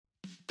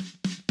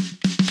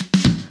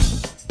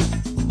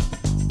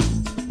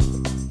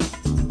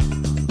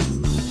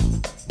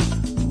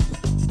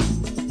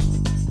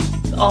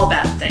all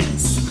bad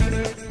things.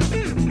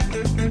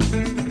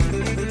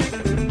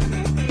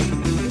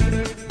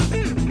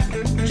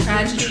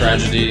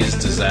 Tragedies,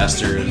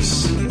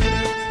 disasters.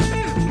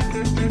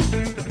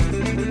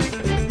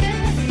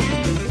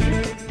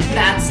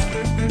 That's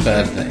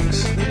Bad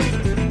things.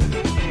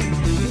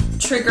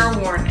 trigger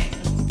warning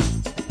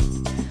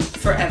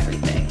for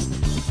everything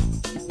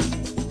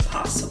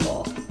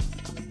possible.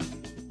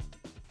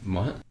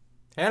 What?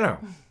 Hello.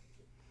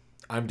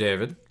 I'm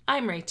David,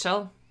 I'm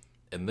Rachel.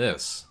 and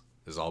this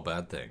is All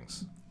Bad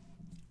Things.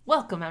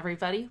 Welcome,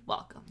 everybody.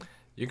 Welcome.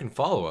 You can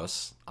follow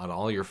us on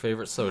all your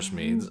favorite social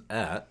medias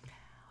at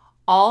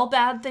All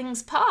Bad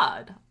Things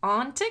Pod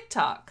on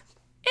TikTok,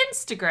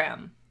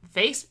 Instagram,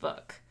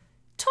 Facebook,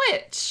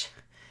 Twitch.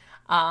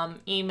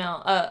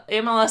 Email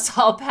us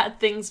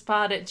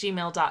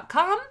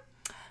allbadthingspod@gmail.com.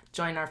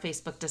 Join our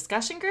Facebook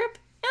discussion group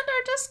and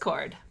our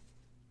Discord.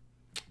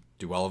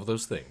 do all of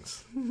those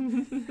things.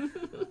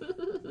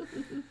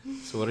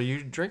 So what are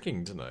you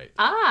drinking tonight?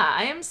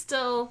 I am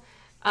still...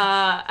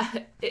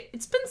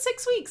 it's been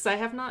 6 weeks. I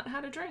have not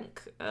had a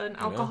drink, an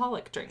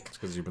alcoholic drink. It's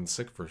because you've been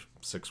sick for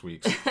 6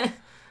 weeks.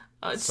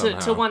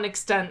 To one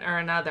extent or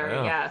another,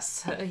 Yeah.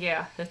 yes.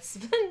 Yeah, it's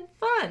been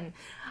fun.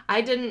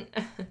 I didn't...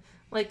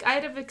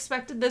 I'd have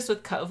expected this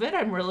with COVID.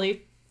 I'm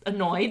really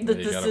annoyed that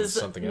You this got it with is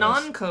something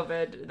else.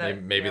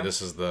 non-COVID. Maybe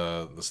this is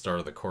the start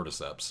of the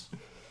cordyceps.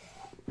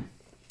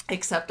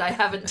 Except I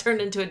haven't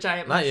turned into a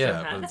giant Not mushroom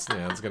yet, head. but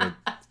it's gonna...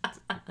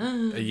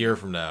 a year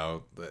from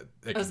now...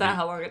 Is that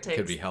how long it takes?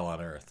 Could be hell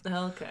on earth.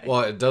 Okay. Well,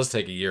 it does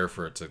take a year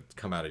for it to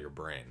come out of your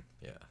brain.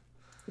 Yeah.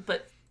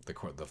 But The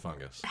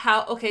fungus.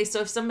 how... Okay, so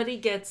if somebody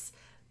gets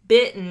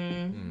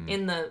bitten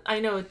in the... I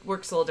know it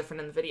works a little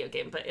different in the video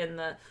game, but in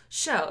the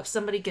show, if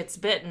somebody gets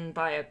bitten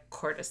by a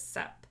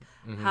cordyceps,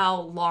 how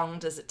long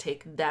does it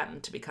take them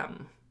to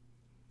become...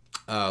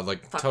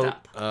 Fucked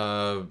up.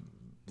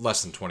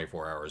 Less than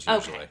 24 hours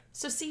usually. Okay.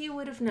 So see, you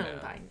would have known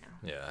by now.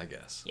 Yeah, I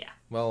guess. Yeah.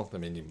 Well, I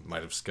mean, you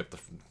might have skipped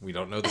we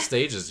don't know the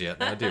stages yet,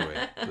 now do we?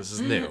 This is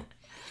new.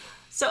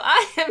 So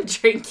I am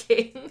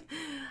drinking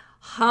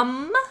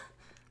Hum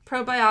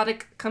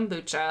Probiotic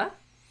Kombucha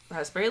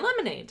Raspberry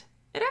Lemonade.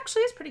 It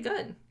actually is pretty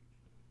good.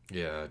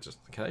 Yeah,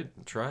 can I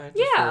try it?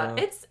 Yeah,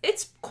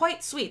 it's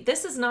quite sweet.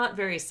 This is not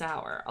very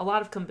sour. A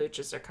lot of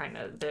kombuchas are kind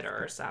of bitter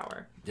or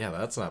sour. Yeah,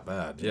 that's not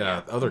bad.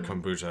 Yeah, other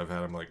kombucha I've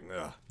had, I'm like,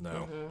 ugh,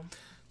 no.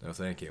 No,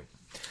 thank you.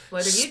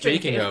 What are you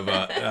Speaking drinking?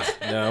 of,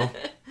 no,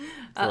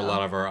 for a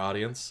lot of our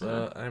audience,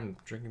 I'm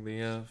drinking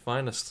the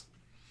finest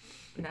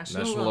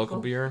national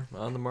local beer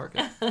on the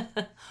market.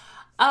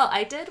 Oh,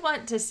 I did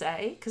want to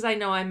say, because I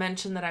know I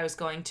mentioned that I was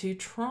going to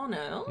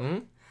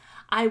Toronto.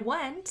 I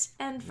went,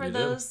 and for You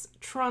did. those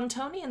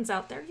Torontonians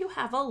out there, you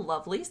have a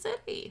lovely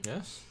city.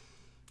 Yes.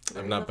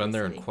 Very I've not been lovely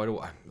there in city. quite a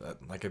while.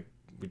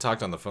 We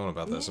talked on the phone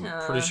about this. Yeah.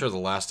 I'm pretty sure the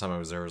last time I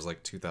was there was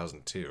like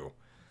 2002.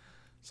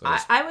 So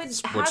I would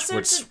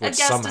hazard a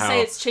guess to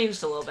say it's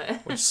changed a little bit.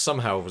 which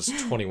somehow was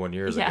 21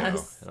 years ago.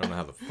 Yes. I don't know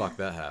how the fuck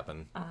that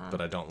happened, but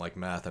I don't like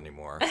math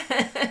anymore.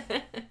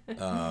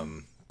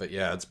 But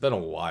yeah, it's been a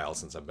while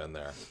since I've been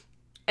there.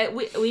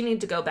 We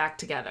need to go back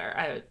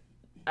together.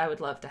 I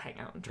would love to hang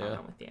out in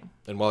Toronto with you.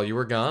 And while you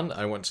were gone,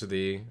 I went to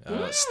the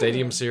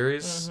Stadium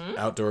Series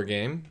outdoor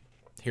game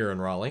here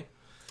in Raleigh.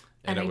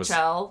 And it was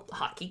NHL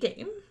hockey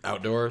game.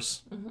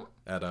 outdoors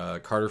at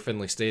Carter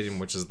Finley Stadium,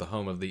 which is the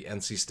home of the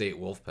NC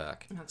State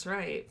Wolfpack That's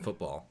right.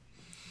 football.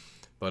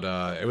 But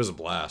it was a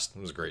blast.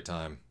 It was a great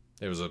time.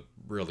 It was a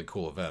really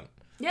cool event.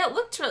 Yeah,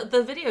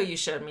 the video you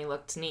showed me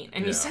looked neat,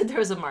 and you Yeah. said there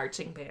was a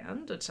marching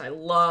band, which I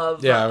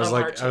love. Yeah, a I was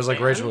like,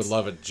 marching Rachel band. would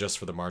love it just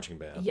for the marching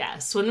band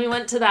Yes, when we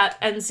went to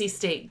that NC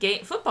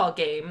State football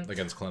game,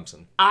 against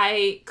Clemson.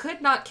 I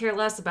could not care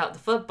less about the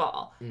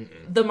football.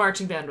 The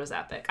marching band was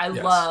epic. I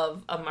Yes.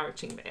 love a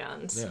marching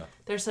band. Yeah.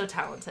 They're so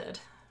talented.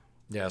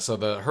 Yeah, so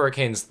the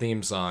Hurricanes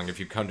theme song, if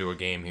you come to a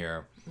game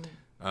here,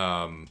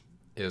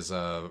 is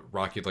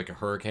 "Rock You Like a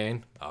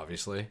Hurricane,"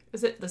 obviously.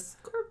 Is it the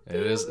Scorpions? It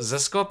is The The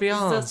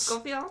Scorpions.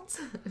 Scorpions?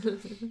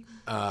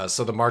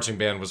 So the marching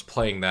band was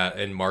playing that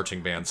in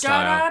marching band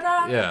style.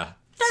 Da-da-da. Yeah.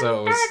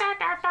 So it was.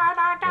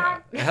 Yeah.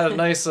 It had a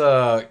nice.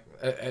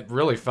 It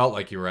really felt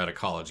like you were at a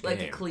college Like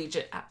game. a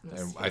collegiate And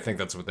atmosphere. I think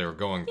that's what they were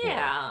going for.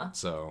 Yeah.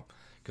 So,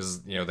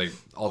 because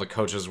all the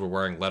coaches were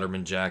wearing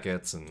Letterman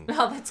jackets, and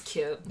Oh, that's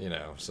cute.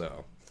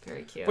 so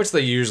Very cute. which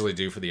they usually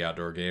do for the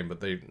outdoor game, but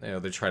they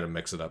try to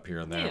mix it up here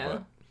and there. Yeah.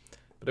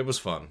 But it was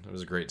fun. It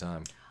was a great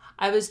time.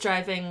 I was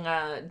driving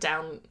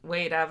down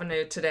Wade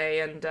Avenue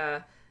today, and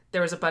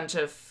there was a bunch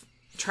of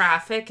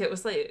traffic. It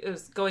was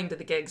going to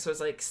the gig, so it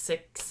was like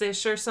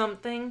 6-ish or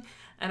something.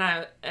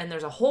 And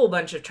there's a whole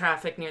bunch of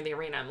traffic near the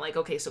arena. I'm like,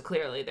 okay, so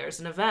clearly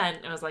there's an event.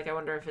 And I was like, I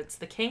wonder if it's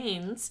the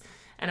Canes.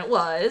 And it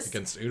was.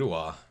 Against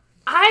Ottawa.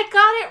 I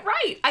got it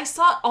right. I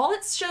saw all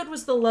it showed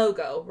was the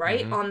logo,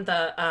 right? On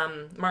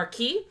the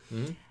marquee.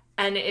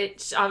 And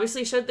it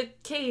obviously showed the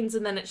Canes,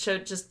 and then it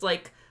showed just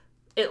like,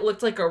 it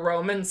looked like a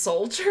Roman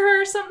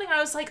soldier or something.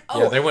 I was like,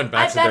 oh, Yeah, they went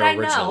back to bet their I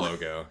original know.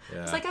 logo.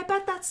 Yeah. It's like, I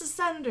bet that's the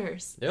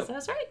Senators. Yep. So I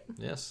was right.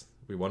 Yes.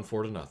 We won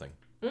 4-0.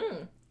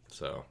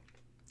 So.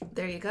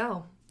 There you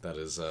go. That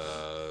is,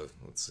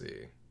 let's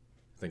see,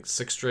 I think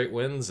 6 straight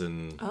wins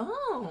and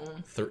Oh.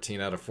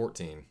 13 out of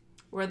 14.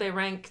 Were they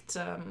ranked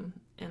in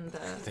the...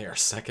 They are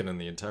second in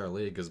the entire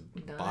league because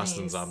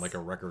Boston's on like a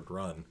record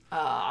run.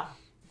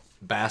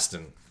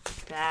 Baston.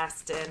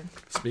 Baston.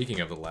 Speaking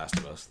of The Last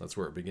of Us, that's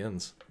where it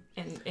begins.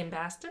 In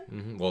Baston?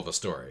 Mm-hmm. Well, the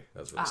story.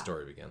 That's where the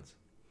story begins.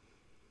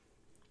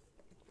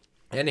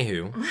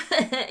 Anywho.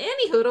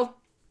 Anyhoodle.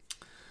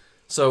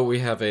 So we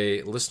have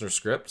a listener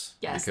script.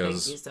 Yes,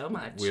 because thank you so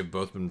much. We have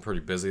both been pretty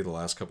busy the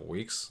last couple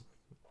weeks.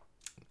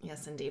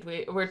 Yes, indeed.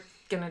 We're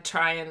going to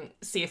try and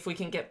see if we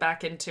can get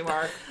back into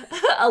our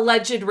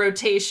alleged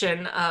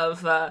rotation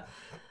of a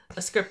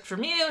script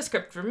from you, a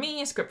script from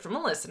me, a script from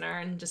a listener,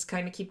 and just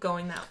kind of keep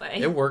going that way.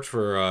 It worked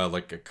for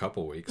like a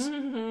couple weeks.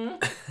 Mm-hmm.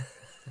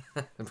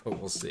 But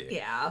we'll see.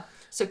 Yeah.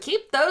 So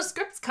keep those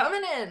scripts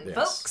coming in, Yes.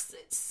 folks.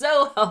 It's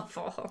so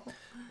helpful.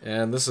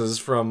 And this is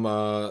from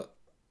our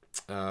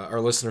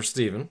listener,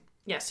 Steven.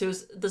 Yes,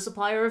 who's the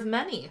supplier of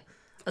many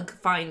a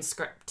fine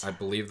script. I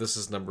believe this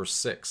is number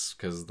 6,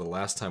 because the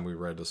last time we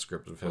read a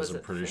script of his, Was I'm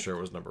it pretty 6? sure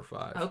it was number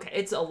 5. Okay,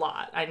 it's a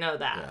lot. I know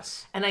that.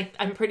 Yes. And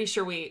I'm pretty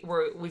sure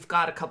we've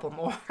got a couple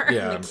more in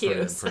Yeah, the I'm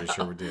queue. pretty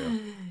sure we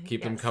do.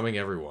 Keep them coming,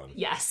 everyone.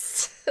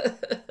 Yes.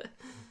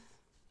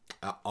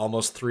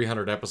 Almost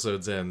 300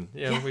 episodes in.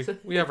 Yeah,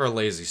 we have our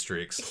lazy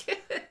streaks.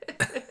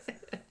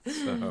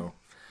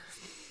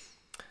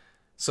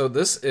 So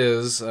this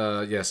is,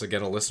 yes,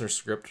 again, a listener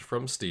script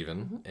from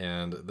Steven,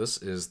 and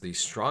this is the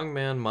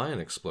Strongman Mine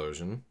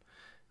Explosion,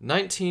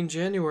 19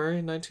 January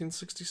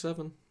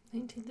 1967.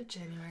 19th of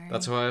January.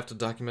 That's how I have to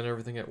document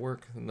everything at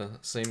work in the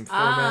same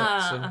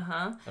format,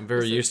 so I'm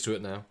very used to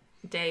it now.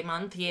 Day,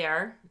 month,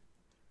 year.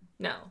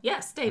 No.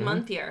 Yes, day,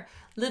 month, year.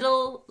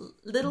 Little,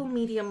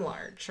 medium,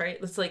 large, right?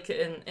 It's like,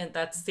 and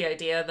that's the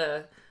idea,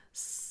 the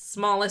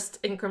smallest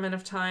increment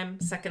of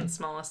time, second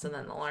smallest, and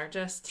then the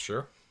largest.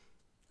 Sure.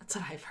 That's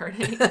what I've heard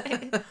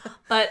anyway.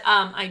 But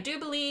I do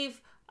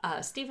believe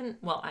Stephen,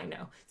 well, I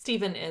know.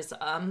 Stephen is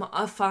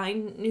a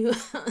fine new...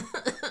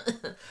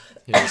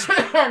 He's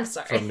I'm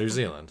sorry. from New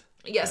Zealand.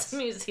 Yes,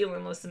 New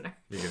Zealand listener.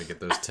 You're going to get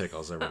those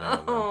tickles every now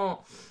and then.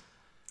 Oh,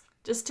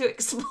 just to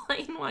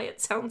explain why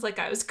it sounds like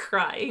I was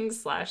crying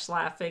 /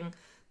 laughing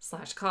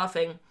 /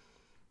 coughing,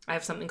 I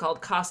have something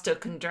called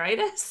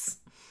costochondritis,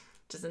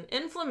 which is an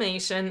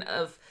inflammation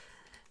of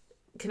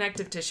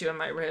connective tissue in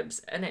my ribs,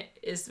 and it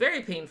is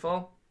very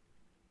painful.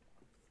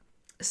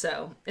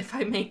 So if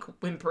I make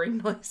whimpering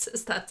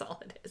noises, that's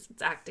all it is.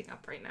 It's acting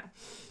up right now.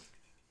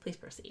 Please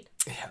proceed.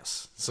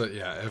 Yes. So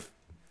yeah,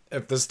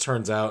 if this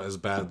turns out as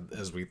bad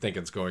as we think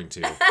it's going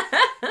to,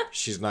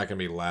 she's not going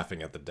to be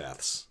laughing at the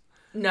deaths.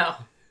 No.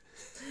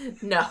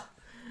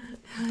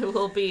 I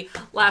will be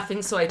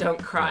laughing so I don't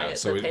cry at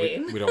so the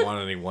pain. we don't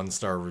want any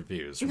 1-star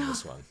reviews from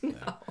this one.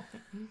 Yeah.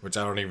 Which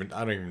I don't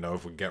even know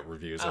if we get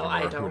reviews anymore.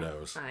 I don't. Who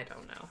knows? I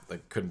don't know. I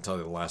couldn't tell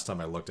you the last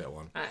time I looked at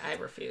one. I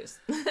refuse.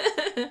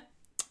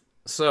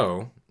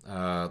 So,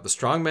 the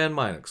Strongman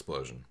Mine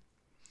Explosion.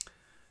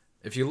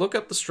 If you look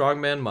up the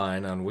Strongman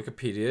Mine on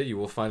Wikipedia, you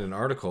will find an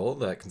article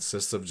that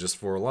consists of just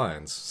 4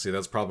 lines. See,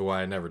 that's probably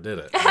why I never did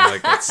it.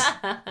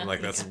 I'm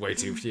like, that's way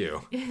too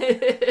few.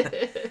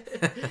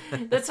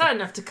 That's not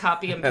enough to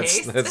copy and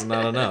paste. That's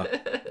not enough.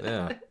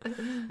 Yeah.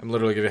 I'm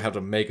literally going to have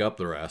to make up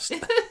the rest.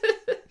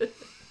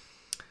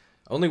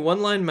 Only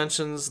one line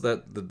mentions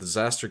that the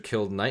disaster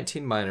killed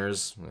 19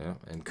 miners,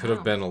 and could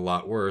have been a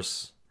lot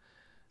worse.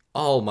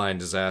 All mine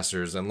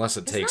disasters, unless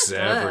it takes not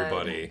good.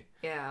 everybody.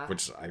 Yeah.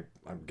 Which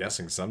I'm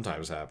guessing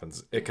sometimes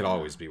happens. It could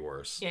always be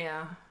worse.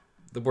 Yeah.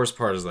 The worst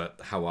part is that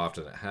how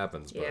often it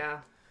happens. But Yeah.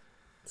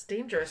 It's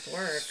dangerous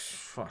work.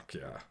 fuck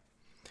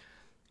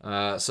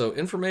yeah. So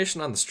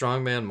information on the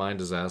Strongman mine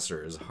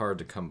disaster is hard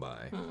to come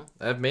by.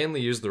 I've mainly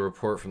used the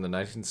report from the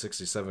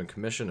 1967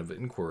 Commission of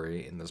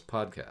Inquiry in this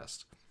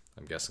podcast.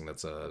 I'm guessing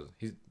that's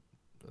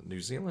New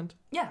Zealand?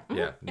 Yeah. Mm-hmm.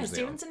 Yeah, New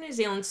Zealand. Stephen's in New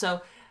Zealand,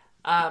 so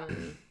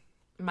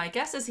my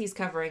guess is he's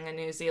covering a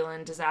New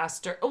Zealand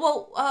disaster.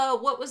 Well,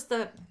 what was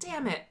the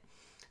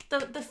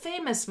the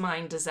famous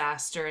mine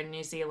disaster in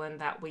New Zealand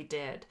that we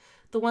did?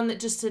 The one that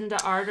Jacinda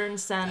Ardern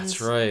sent.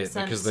 That's right,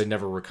 because they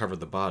never recovered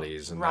the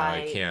bodies, and now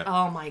I can't.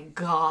 Oh my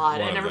god!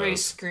 One And of everybody's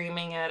those.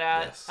 screaming it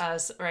at Yes.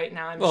 us right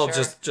now. I'm Well,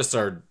 sure. just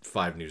our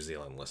 5 New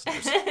Zealand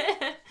listeners.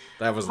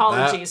 That was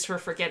Apologies for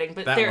forgetting,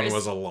 but That there one is.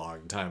 was a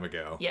long time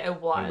ago. Yeah, it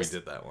was. When we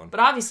did that one. But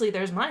obviously,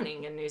 there's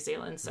mining in New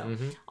Zealand. So,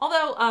 Mm-hmm.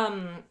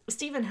 although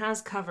Stephen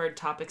has covered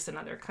topics in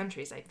other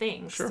countries, I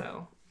think. Sure.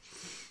 So,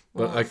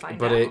 But we'll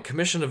find a out.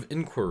 Commission of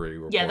Inquiry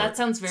report. Yeah, that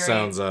sounds very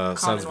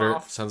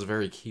Commonwealth. sounds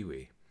very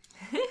Kiwi.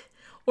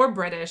 Or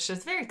British.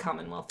 It's very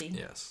Commonwealthy.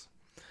 Yes.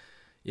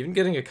 Even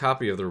getting a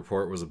copy of the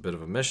report was a bit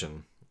of a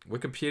mission.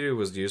 Wikipedia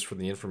was used for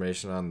the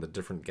information on the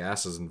different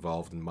gases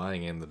involved in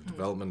mining and the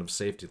development of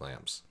safety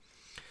lamps.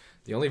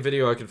 The only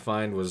video I could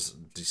find was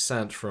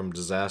Descent from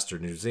Disaster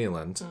New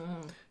Zealand,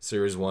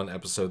 Series 1,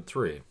 Episode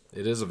 3.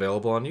 It is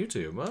available on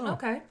YouTube. Oh.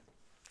 Okay.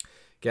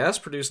 Gas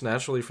produced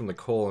naturally from the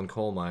coal and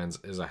coal mines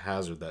is a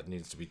hazard that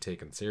needs to be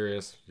taken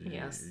serious.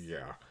 Yes.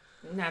 Yeah.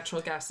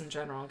 Natural gas in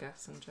general.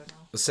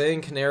 The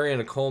saying "canary in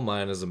a coal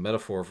mine" is a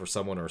metaphor for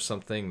someone or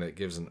something that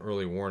gives an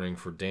early warning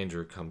for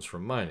danger comes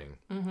from mining.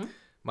 Mm-hmm.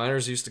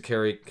 Miners used to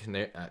carry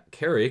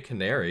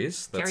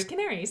canaries. That's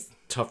canaries.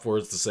 tough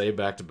words to say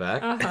back to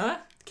back. Uh-huh.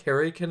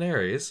 Carry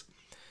canaries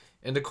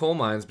into coal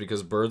mines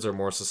because birds are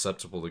more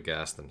susceptible to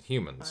gas than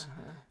humans.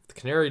 Uh-huh. If the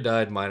canary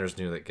died, miners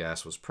knew that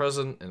gas was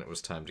present and it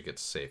was time to get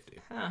to safety.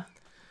 Huh.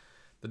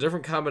 The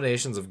different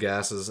combinations of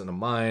gases in a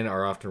mine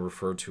are often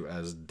referred to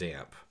as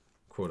damp,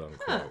 quote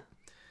unquote. Huh.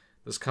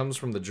 This comes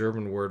from the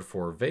German word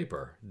for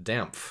vapor,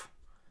 Dampf.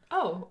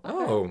 Oh.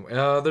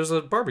 Okay. There's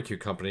a barbecue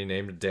company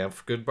named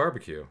Dampf Good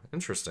Barbecue.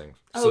 Interesting.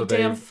 Oh,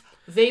 Dampf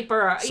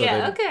vapor. So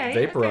yeah, they okay.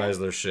 vaporize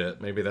okay. their shit.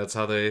 Maybe that's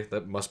how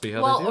that must be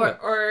how they do it.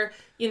 Or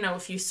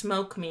if you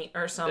smoke meat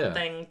or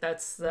something,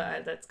 that's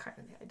kind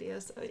of the idea.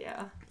 So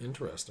yeah.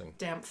 Interesting.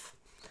 Dampf.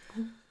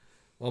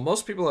 While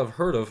most people have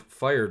heard of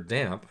fire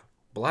damp,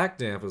 black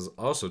damp is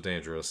also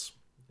dangerous.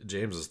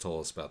 James has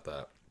told us about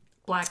that.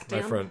 Black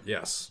damp? My friend,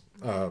 yes.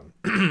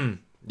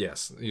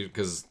 Yes,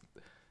 because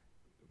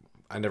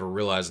I never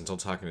realized until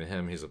talking to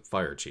him he's a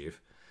fire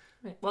chief.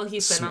 Right. Well,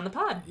 he's been on the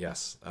pod.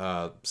 Yes.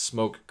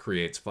 Smoke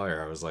creates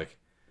fire. I was like,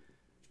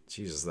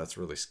 Jesus, that's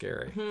really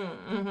scary.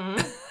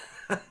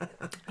 Mm-hmm.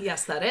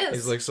 Yes, that is.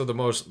 He's like, so the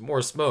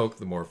more smoke,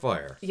 the more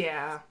fire.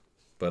 Yeah.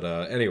 But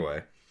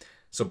anyway,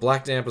 so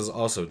black damp is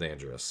also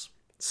dangerous.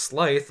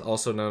 Slythe,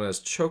 also known as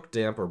choke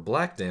damp or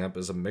black damp,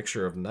 is a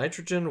mixture of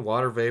nitrogen,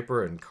 water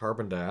vapor, and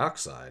carbon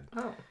dioxide.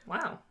 Oh,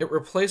 wow. It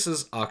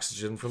replaces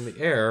oxygen from the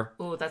air.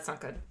 Ooh, that's not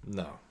good.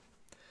 No.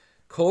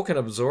 Coal can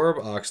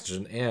absorb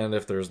oxygen, and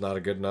if there's not a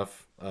good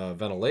enough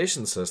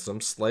ventilation system,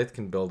 Slythe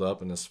can build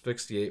up and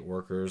asphyxiate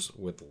workers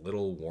with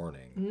little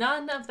warning.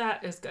 None of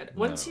that is good.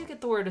 Once you get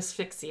the word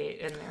asphyxiate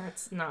in there,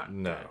 it's not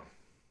No. good.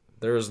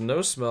 There is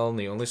no smell, and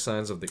the only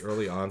signs of the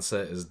early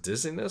onset is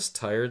dizziness,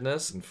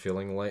 tiredness, and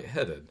feeling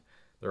lightheaded.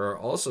 There are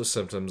also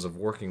symptoms of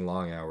working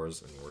long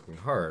hours and working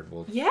hard.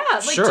 Well, yeah,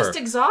 like sure. just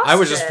exhausted. I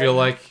would just feel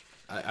like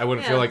I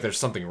wouldn't feel like there's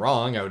something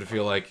wrong. I would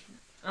feel like,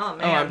 oh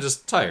man, I'm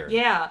just tired.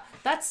 Yeah,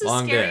 that's the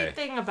Long scary day.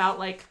 thing about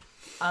like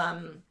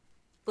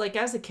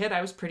as a kid,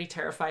 I was pretty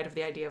terrified of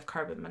the idea of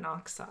carbon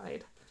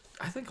monoxide.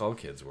 I think all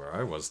kids were.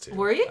 I was too.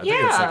 Were you? I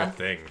think it's like a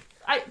thing.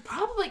 I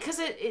probably because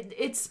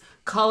it's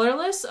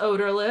colorless,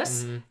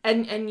 odorless,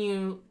 Mm-hmm. and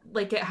you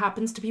like it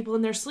happens to people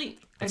in their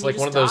sleep. It's like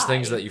one of those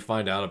things that you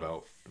find out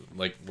about,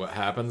 like what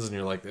happens, and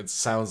you're like, it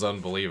sounds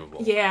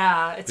unbelievable.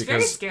 Yeah, it's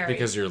very scary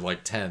because you're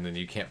like 10 and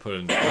you can't put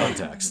it into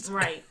context.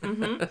 Right.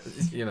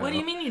 Mm-hmm. You know. What do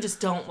you mean you just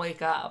don't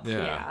wake up?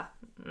 Yeah. Yeah.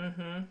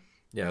 Mm-hmm.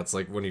 Yeah, it's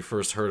like when you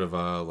first heard of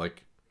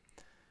like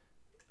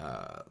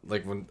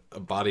when a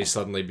body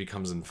suddenly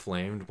becomes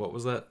inflamed. What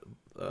was that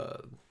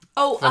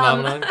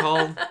phenomenon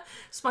called?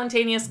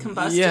 Spontaneous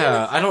combustion.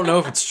 Yeah, I don't know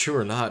if it's true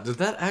or not. Did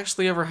that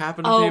actually ever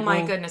happen to people? Oh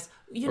my goodness!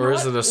 You know or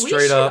is what? it a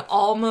straight up?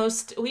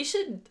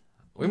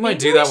 We might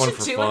do that one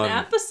for do fun. An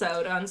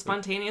episode on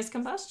spontaneous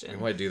combustion. We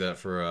might do that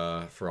for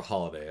a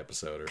holiday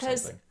episode or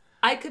something.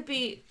 I could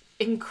be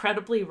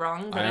incredibly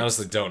wrong. But I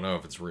honestly don't know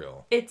if it's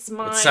real. It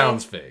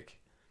sounds fake.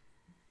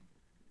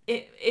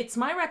 It's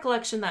my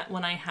recollection that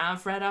when I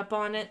have read up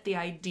on it, the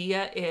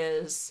idea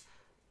is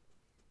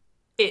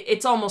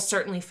it's almost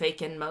certainly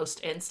fake in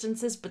most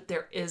instances, but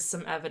there is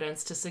some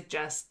evidence to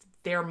suggest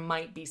there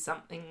might be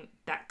something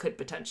that could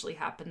potentially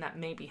happen that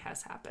maybe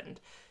has happened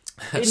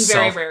in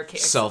very rare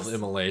cases.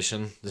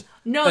 Self-immolation.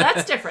 No,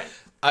 that's different.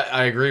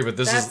 I agree, but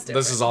this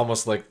That's is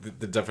almost like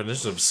the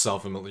definition of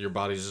self-immolation. Your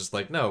body's just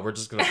like, no, we're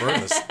just gonna burn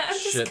this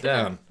shit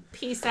down.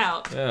 Peace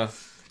out. Yeah,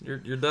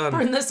 you're done.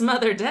 Burn this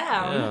mother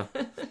down.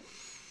 Yeah.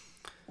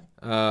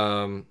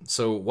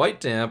 So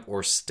white damp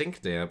or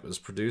stink damp is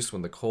produced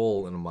when the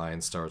coal in a mine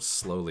starts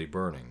slowly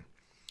burning.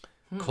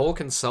 Coal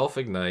can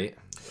self-ignite.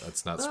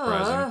 That's not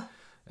surprising.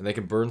 And they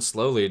can burn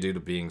slowly due to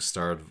being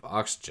starved of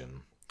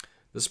oxygen.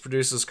 This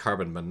produces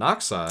carbon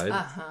monoxide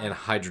and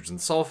hydrogen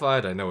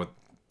sulfide. I know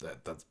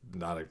that's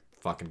not a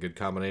fucking good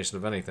combination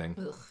of anything.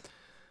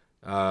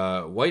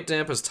 White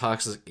damp is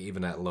toxic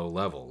even at low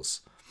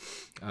levels.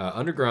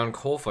 Underground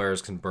coal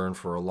fires can burn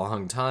for a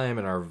long time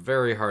and are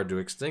very hard to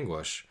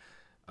extinguish.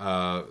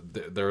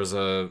 There was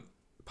a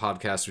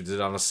podcast we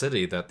did on a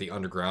city that the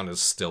underground is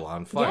still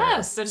on fire.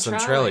 Yes,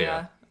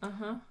 Centralia.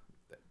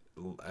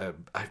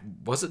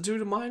 Was it due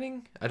to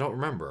mining? I don't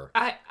remember.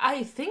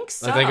 I think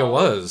so. I think it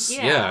was.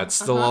 Yeah, Yeah, it's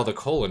still all the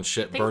coal and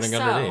shit burning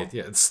underneath.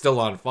 Yeah, it's still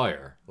on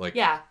fire. Like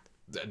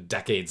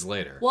decades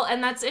later. Well,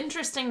 and that's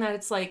interesting that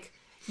it's like,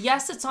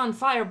 yes, it's on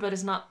fire, but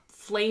it's not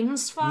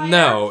flames fire.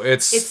 No,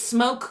 it's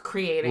smoke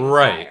creating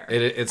right. fire.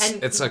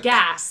 It's a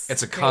gas.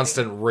 It's a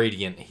constant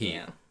radiant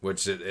heat,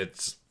 which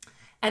it's.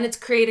 And it's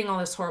creating all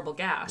this horrible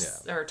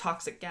gas or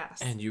toxic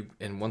gas.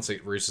 And once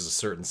it reaches a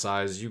certain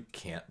size, you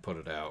can't put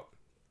it out.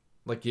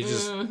 Like you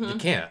just you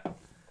can't.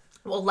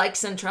 Well, like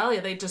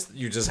Centralia,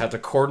 you just have to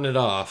cordon it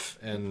off,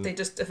 and they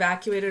just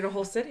evacuated a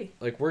whole city.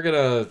 Like we're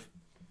gonna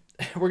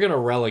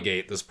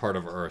relegate this part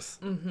of Earth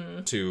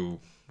to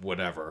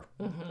whatever,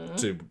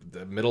 to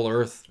the Middle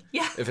Earth.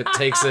 Yeah, if it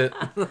takes it.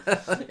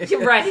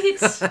 You're right.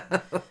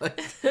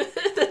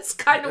 That's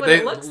That's kind of what They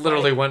it looks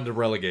literally like. went to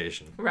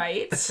relegation.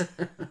 Right?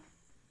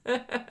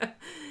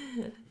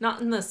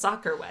 Not in the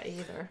soccer way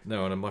either.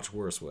 No, in a much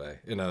worse way.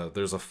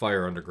 There's a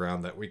fire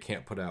underground that we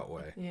can't put out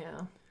way.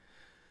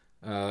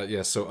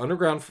 Yeah. So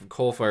underground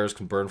coal fires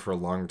can burn for a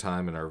long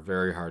time and are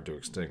very hard to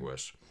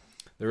extinguish.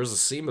 There is a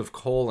seam of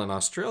coal in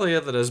Australia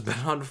that has been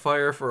on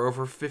fire for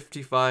over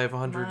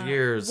 5,500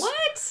 years.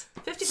 What?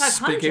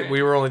 5,500?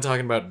 We were only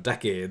talking about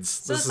decades.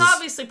 So it's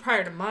obviously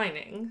prior to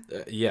mining.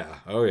 Yeah.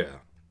 Oh, yeah.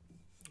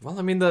 Well,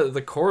 I mean,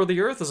 the core of the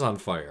Earth is on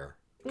fire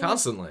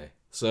constantly.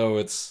 So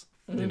it's,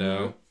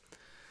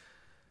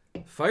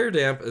 Fire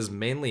damp is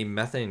mainly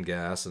methane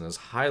gas and is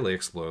highly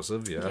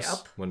explosive,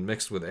 yes, when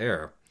mixed with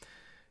air.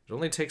 It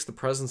only takes the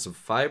presence of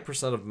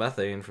 5% of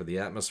methane for the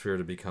atmosphere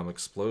to become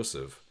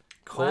explosive.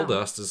 Coal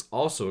dust is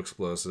also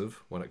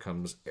explosive when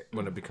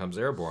it becomes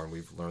airborne.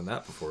 We've learned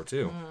that before,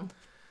 too.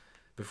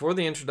 Before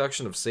the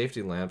introduction of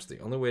safety lamps, the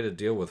only way to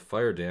deal with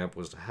fire damp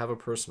was to have a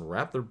person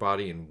wrap their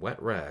body in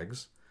wet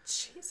rags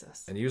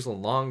Jesus. and use a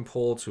long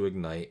pole to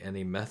ignite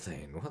any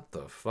methane. What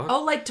the fuck?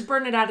 Oh, like to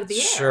burn it out of the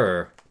air.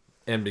 Sure.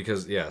 And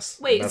because, yes.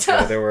 Wait, that's so-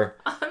 why they were...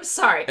 I'm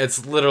sorry.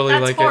 It's literally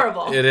That's like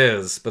horrible. It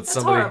is, but That's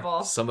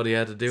horrible. somebody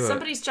had to do it.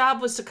 Somebody's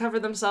job was to cover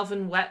themselves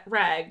in wet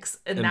rags,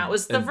 and that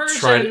was the and version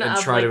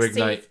try of to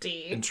ignite,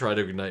 safety. and try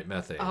to ignite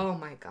methane. Oh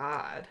my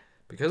god.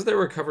 Because they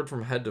were covered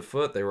from head to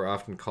foot, they were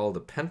often called a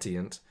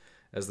penitент,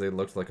 as they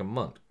looked like a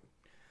monk.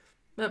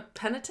 A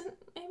penitent,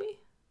 maybe?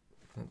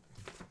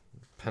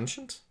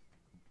 Penchant?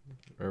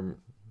 Or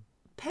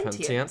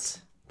Pentient.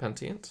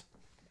 Pentient?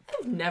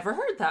 I've never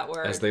heard that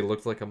word. As they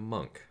looked like a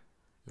monk.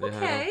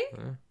 Okay.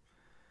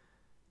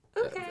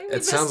 Okay, we It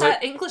missed sounds that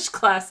like- English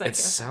class, I It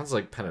guess. sounds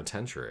like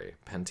penitentiary.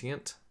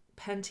 Pentient?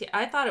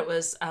 I thought it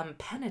was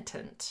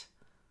penitent.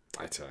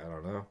 I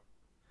don't know.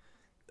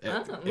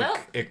 Well.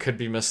 It could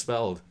be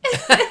misspelled.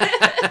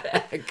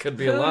 It could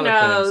be a Who lot of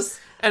knows? things.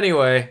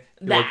 Anyway,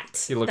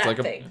 That he looked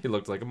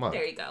like a monk.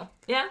 There you go.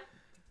 Yeah.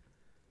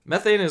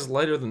 Methane is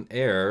lighter than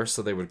air,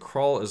 so they would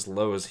crawl as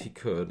low as he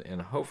could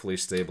and hopefully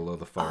stay below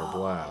the fire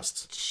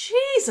blast.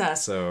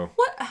 Jesus. So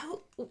What?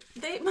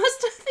 They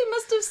must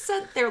have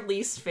sent their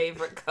least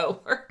favorite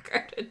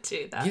coworker to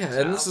do that. yeah,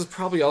 and this is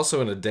probably also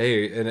in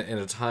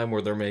a time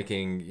where they're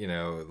making,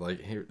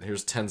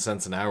 here's 10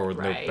 cents an hour with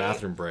Right. no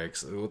bathroom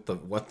breaks. What the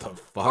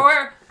fuck?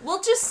 Or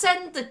we'll just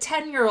send the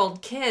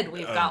 10-year-old kid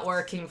we've got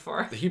working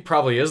for. He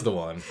probably is the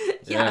one.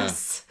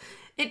 Yes.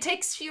 It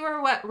takes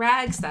fewer wet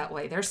rags that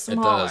way. They're Yeah, it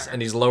smaller. does,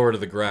 and he's lower to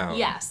the ground.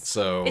 Yes.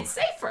 So It's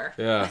safer.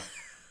 yeah.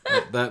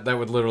 That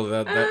would literally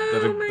Oh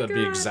my that'd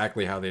be God.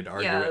 exactly how they'd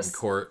argue it in Yes.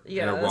 court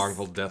in a Yes.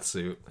 wrongful death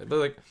suit. They'd be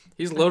like,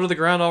 he's low to the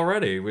ground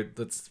already.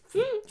 That's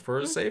for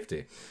his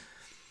safety,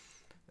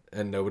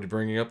 and nobody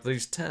bringing up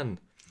these 10.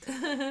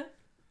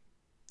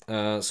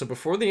 So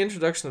before the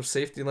introduction of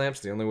safety lamps,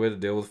 the only way to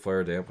deal with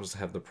fire damp was to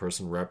have the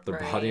person wrap their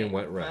body in Right.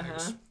 wet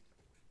rags.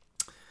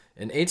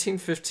 In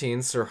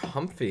 1815, Sir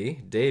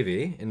Humphrey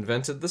Davy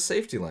invented the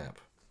safety lamp.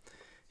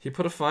 He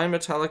put a fine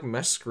metallic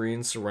mesh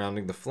screen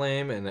surrounding the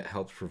flame, and it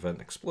helped prevent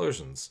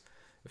explosions.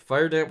 If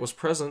fire damp was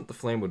present, the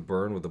flame would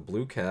burn with a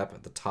blue cap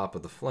at the top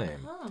of the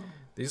flame. Oh.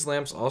 These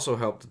lamps also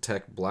helped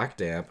detect black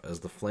damp, as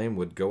the flame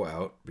would go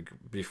out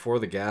before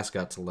the gas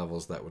got to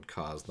levels that would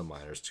cause the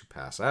miners to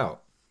pass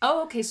out.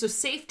 Oh, okay. So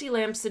safety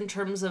lamps in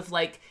terms of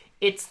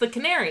it's the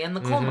canary in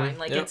the coal mine.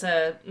 Yep. It's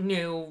a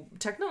new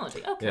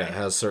technology. Okay. Yeah, it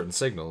has certain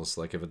signals.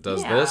 Like if it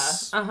does Yeah.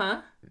 this,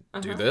 Uh-huh.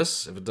 do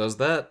this. If it does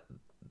that,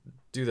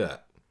 do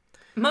that.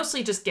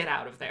 Mostly just get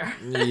out of there.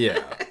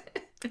 Yeah.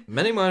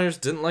 Many miners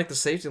didn't like the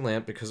safety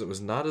lamp because it was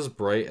not as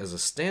bright as a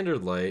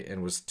standard light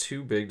and was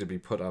too big to be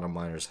put on a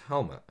miner's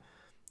helmet.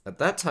 At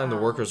that time, the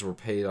workers were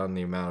paid on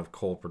the amount of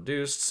coal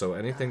produced, so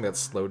anything that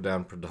slowed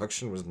down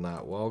production was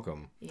not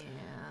welcome. Yeah.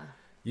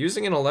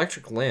 Using an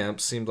electric lamp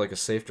seemed like a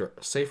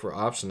safer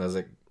option, as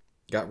it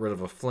got rid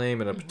of a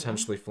flame in a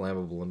potentially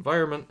flammable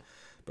environment,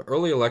 but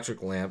early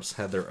electric lamps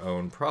had their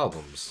own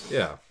problems.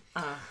 Yeah.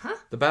 Uh-huh.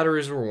 The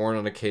batteries were worn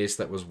on a case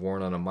that was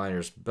worn on a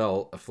miner's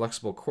belt. A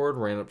flexible cord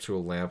ran up to a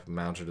lamp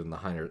mounted in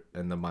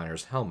the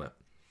miner's helmet.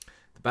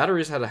 The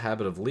batteries had a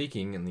habit of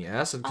leaking, and the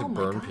acid could Oh my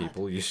burn God.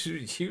 people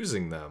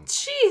using them.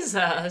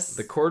 Jesus.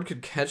 The cord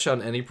could catch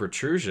on any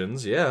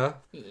protrusions, yeah,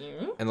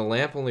 Yeah. and the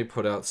lamp only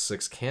put out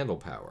 6 candle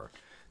power.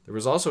 There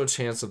was also a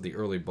chance of the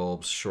early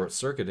bulbs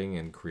short-circuiting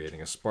and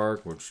creating a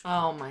spark, which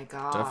Oh my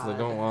god. definitely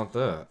don't want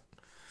that.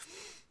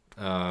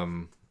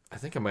 I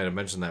think I might have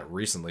mentioned that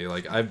recently.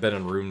 Like, I've been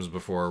in rooms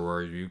before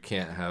where you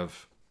can't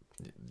have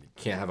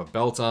a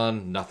belt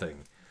on,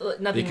 nothing.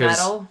 Nothing Because-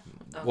 metal?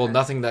 Well, Okay.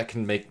 nothing that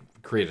can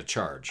create a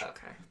charge.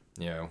 Okay.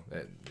 You know,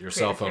 your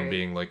cell phone carry.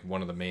 being like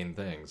one of the main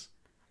things.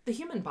 The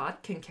human body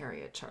can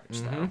carry a charge,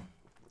 Mm-hmm.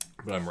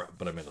 though.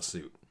 But I'm in a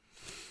suit.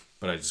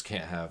 But I just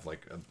can't have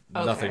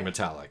nothing Okay.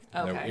 metallic.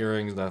 No Okay.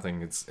 earrings,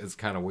 nothing. It's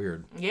kind of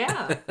weird.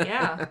 Yeah,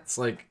 yeah. It's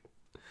like,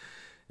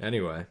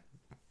 anyway,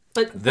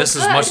 But this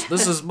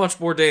is much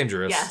more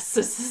dangerous. Yes,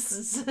 this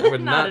is I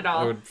would not at all.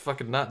 I would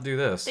fucking not do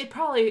this. They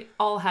probably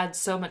all had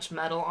so much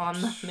metal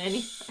on them.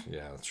 Many.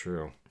 Yeah, that's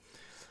true.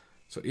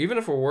 So even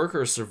if a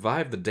worker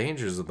survived the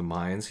dangers of the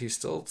mines, he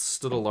still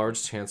stood a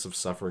large chance of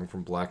suffering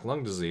from black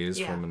lung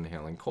disease from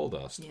inhaling coal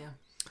dust. Yeah.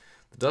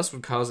 The dust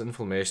would cause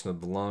inflammation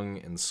of the lung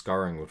and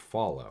scarring would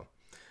follow.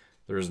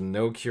 There is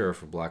no cure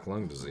for black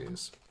lung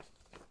disease.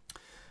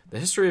 The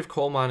history of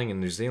coal mining in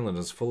New Zealand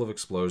is full of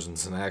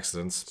explosions and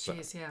accidents,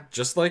 Jeez, yeah.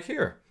 just like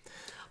here.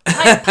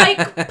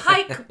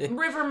 Pike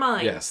River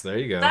Mine. Yes, there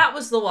you go. That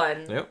was the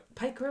one. Yep.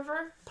 Pike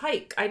River?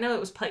 Pike. I know it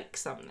was Pike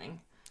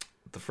something.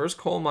 The first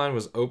coal mine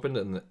was opened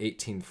in the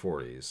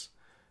 1840s.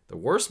 The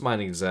worst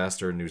mining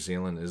disaster in New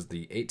Zealand is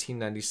the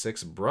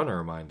 1896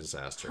 Brunner mine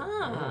disaster.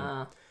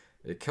 Huh.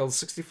 It killed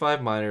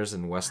 65 miners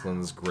in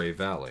Westland's Grey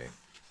Valley.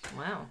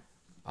 Wow.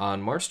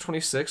 On March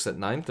 26th at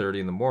 9:30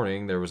 in the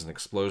morning, there was an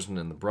explosion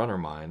in the Brunner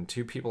mine.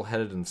 2 people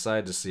headed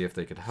inside to see if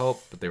they could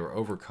help, but they were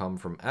overcome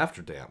from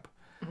afterdamp.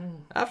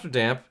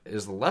 Afterdamp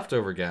is the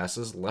leftover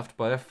gases left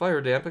by a fire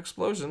damp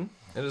explosion.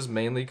 It is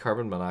mainly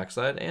carbon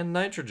monoxide and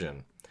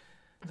nitrogen.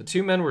 The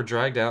 2 men were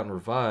dragged out and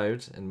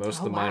revived, and most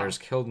of the miners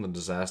killed in the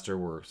disaster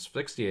were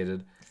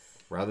asphyxiated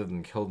rather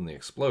than killed in the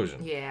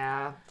explosion.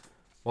 Yeah.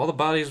 While the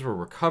bodies were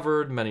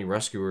recovered, many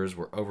rescuers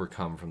were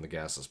overcome from the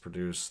gases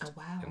produced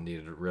and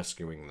needed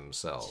rescuing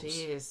themselves.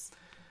 Jeez.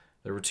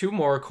 There were 2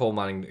 more coal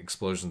mining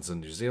explosions in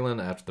New Zealand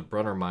after the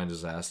Brunner mine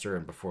disaster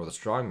and before the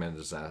Strongman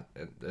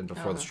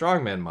the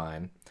Strongman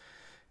mine.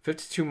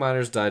 52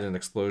 miners died in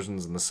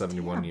explosions in the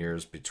 71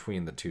 years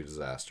between the 2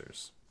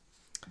 disasters.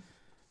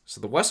 So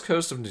the west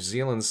coast of New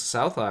Zealand's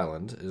South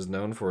Island is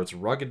known for its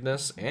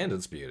ruggedness and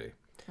its beauty.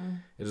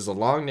 It is a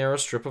long, narrow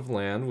strip of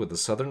land with the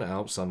Southern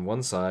Alps on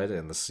one side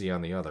and the sea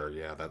on the other.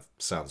 Yeah, that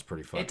sounds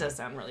pretty fun. It does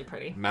sound really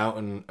pretty.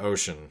 Mountain,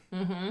 ocean.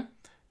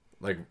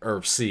 Mm-hmm.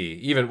 Or sea.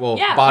 Even,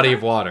 body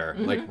of water.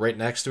 Mm-hmm. Like, right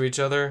next to each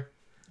other.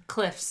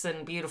 Cliffs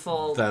and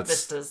beautiful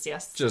vistas,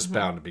 yes. Just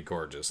bound to be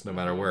gorgeous, no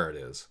matter where it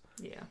is.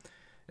 Yeah.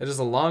 It is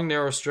a long,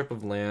 narrow strip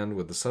of land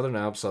with the Southern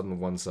Alps on the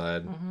one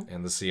side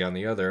and the sea on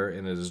the other,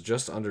 and it is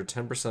just under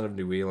 10% of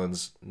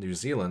New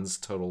Zealand's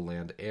total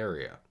land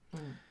area.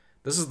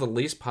 This is the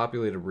least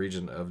populated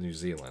region of New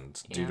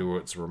Zealand due to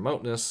its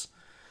remoteness,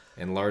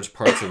 and large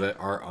parts of it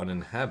are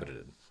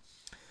uninhabited.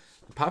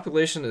 The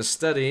population is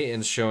steady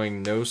and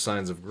showing no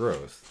signs of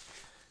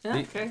growth.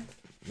 Okay.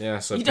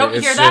 So you don't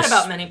hear that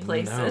about many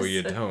places. No,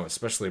 you don't,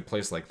 especially a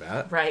place like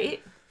that.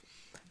 Right.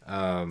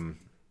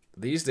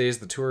 These days,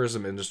 the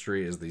tourism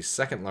industry is the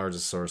second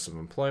largest source of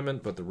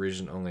employment, but the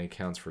region only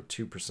accounts for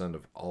 2%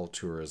 of all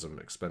tourism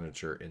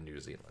expenditure in New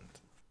Zealand.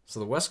 So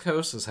the West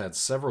Coast has had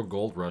several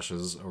gold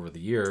rushes over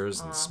the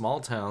years, and small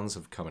towns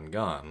have come and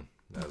gone,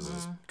 as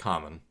is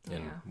common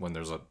when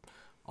there's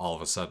all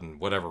of a sudden,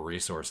 whatever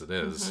resource it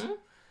is,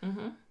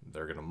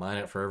 they're going to mine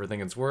it for everything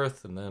it's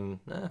worth, and then,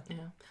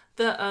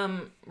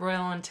 The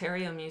Royal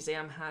Ontario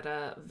Museum had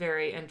a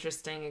very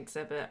interesting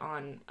exhibit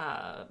on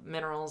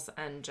minerals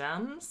and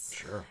gems.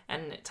 Sure.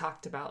 And it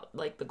talked about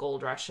like the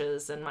gold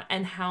rushes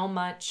and how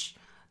much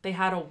they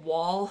had a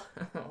wall.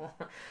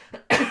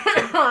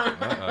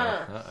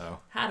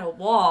 Had a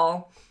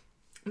wall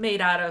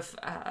made out of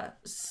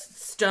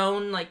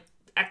stone, like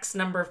X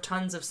number of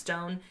tons of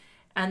stone.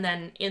 And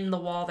then in the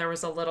wall there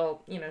was a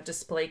little,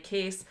 display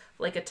case,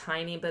 like a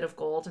tiny bit of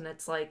gold. And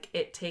it's like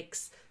it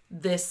takes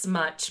this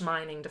much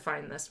mining to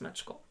find this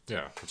much gold.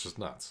 Yeah, which is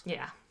nuts.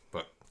 Yeah.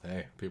 But,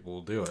 hey, people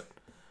will do it.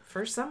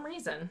 For some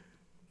reason.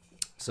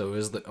 So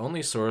is the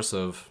only source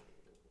of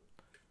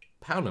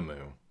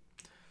Pounamu.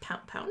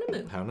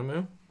 Pounamu?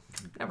 Pounamu?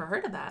 Never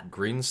heard of that.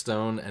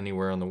 Greenstone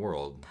anywhere in the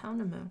world.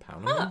 Pounamu.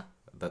 Pounamu? Huh.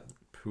 That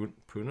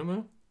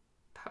Pounamu?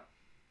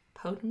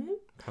 Pounamu?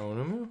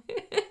 Pounamu?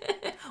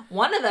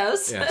 One of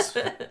those. Yes.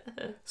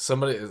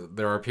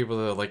 There are people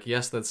that are like,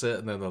 yes, that's it.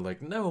 And then they're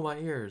like, no, my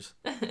ears.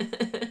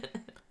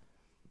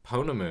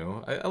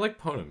 Pounamu. I like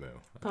Pounamu.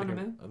 I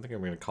think I'm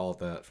going to call it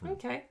that.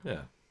 Okay.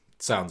 Yeah.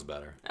 It sounds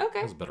better.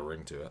 Okay. Has a better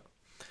ring to it.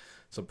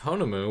 So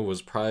Pounamu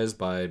was prized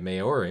by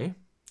Maori.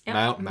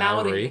 Yep.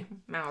 Maori.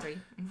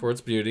 For its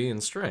beauty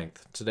and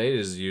strength. Today it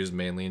is used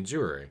mainly in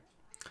jewelry.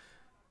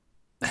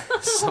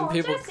 Some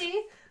people...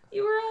 Jesse,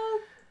 you were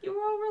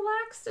all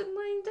relaxed and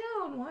laying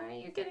down. Why are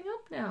you getting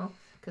up now?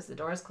 Because the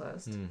door's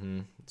closed. Mm-hmm.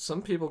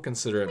 Some people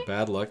consider it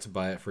bad luck to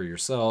buy it for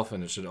yourself,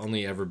 and it should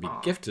only ever be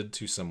gifted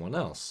to someone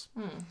else.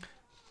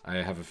 I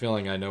have a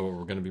feeling I know what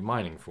we're going to be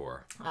mining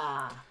for.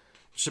 It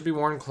should be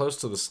worn close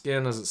to the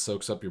skin as it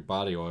soaks up your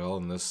body oil,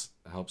 and this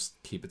helps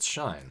keep its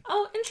shine.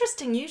 Oh,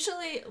 interesting.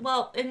 Usually,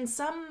 in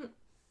some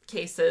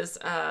cases,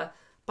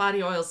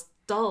 body oil's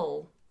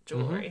dull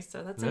jewelry,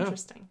 so that's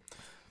interesting.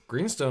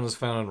 Greenstone is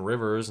found on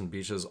rivers and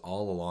beaches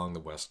all along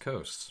the west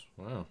coast.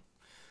 Wow.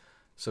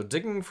 So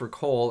digging for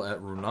coal at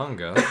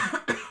Runanga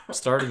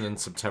started in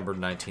September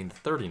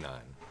 1939.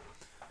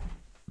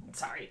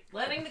 Sorry,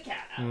 letting the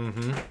cat out.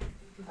 Mm-hmm.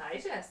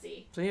 Bye,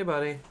 Jesse. See you,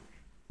 buddy.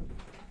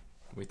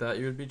 We thought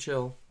you would be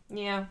chill.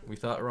 Yeah. We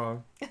thought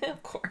wrong.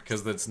 Of course.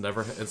 Because it's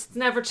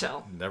never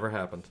chill. Never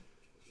happened.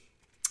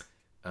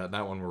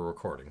 Not when we're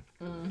recording.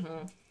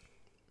 Mm-hmm.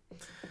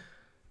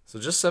 So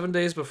just 7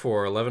 days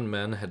before, 11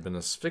 men had been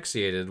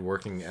asphyxiated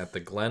working at the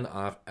Glen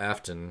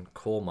Afton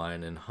coal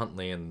mine in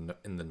Huntly in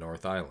the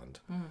North Island.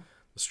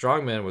 The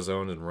strongman was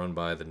owned and run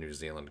by the New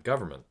Zealand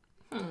government.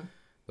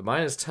 The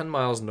mine is 10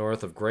 miles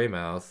north of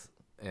Greymouth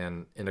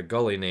and in a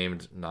gully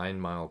named 9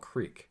 Mile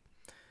Creek.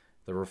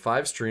 There were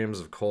 5 streams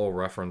of coal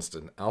referenced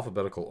in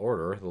alphabetical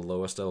order, the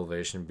lowest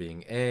elevation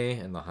being A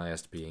and the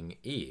highest being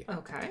E.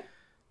 Okay.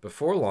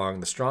 Before long,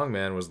 the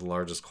strongman was the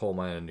largest coal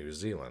mine in New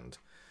Zealand.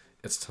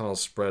 Its tunnels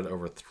spread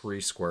over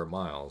 3 square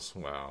miles.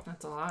 Wow.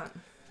 That's a lot.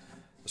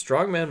 The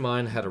strongman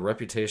mine had a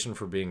reputation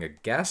for being a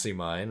gassy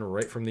mine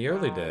right from the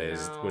early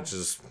days, no. which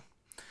is...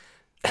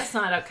 That's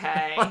not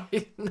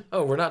okay.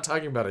 No, we're not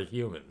talking about a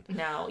human.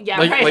 No. Yeah,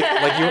 Like, right.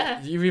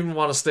 like you even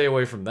want to stay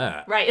away from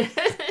that. Right.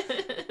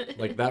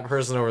 Like, that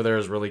person over there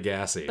is really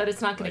gassy. But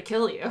it's not going to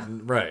kill you.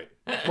 Right.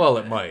 Well,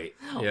 it might.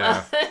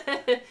 Yeah.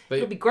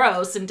 It'll be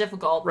gross and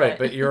difficult. Right,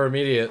 but your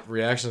immediate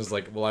reaction is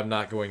like, well, I'm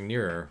not going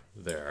near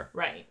there.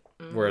 Right.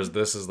 Mm-hmm. Whereas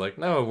this is like,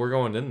 no, we're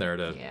going in there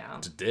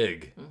to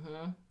dig.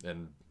 Mm-hmm.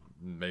 And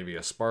maybe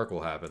a spark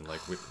will happen. Like,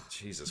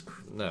 Jesus,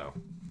 no.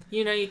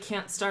 You know you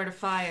can't start a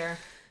fire.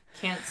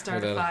 Can't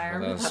start a fire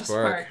without without a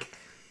spark.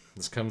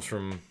 This comes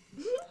from...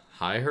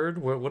 I heard?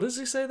 What does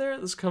he say there?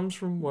 This comes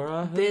from where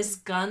I heard? This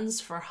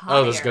gun's for hire.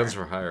 Oh, this gun's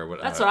for hire.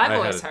 That's what I've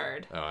always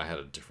heard. Oh, I had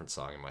a different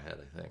song in my head,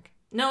 I think.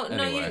 No,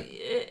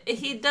 Anyway.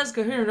 he does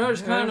go here. No,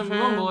 just kind of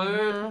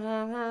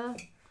mumble.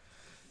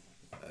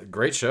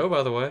 Great show,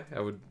 by the way.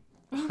 I would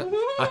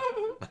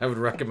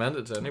recommend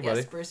it to anybody.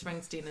 Yes, Bruce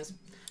Springsteen is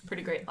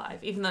pretty great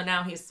live, even though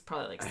now he's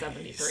probably like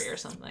 73 or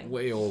something.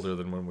 Way older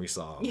than when we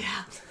saw him.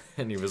 Yeah.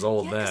 And he was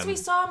old Yeah, then. because we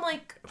saw him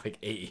like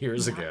 8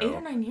 years ago. 8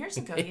 or 9 years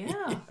ago.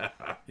 Yeah.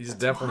 He's That's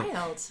definitely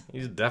wild.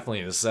 he's definitely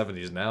in his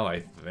 70s now, I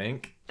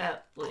think,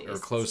 At least. or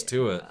close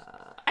to it.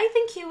 I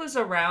think he was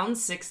around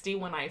 60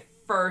 when I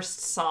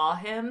first saw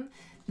him.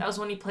 That was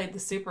when he played the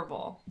Super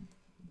Bowl.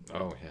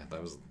 Oh yeah,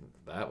 that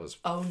was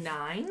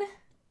 09?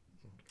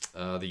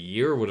 the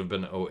year would have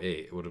been 08.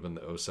 It would have been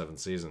the 07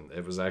 season.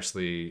 It was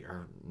actually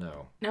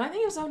no. No, I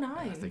think it was 09.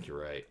 I think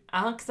you're right.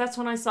 Because that's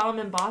when I saw him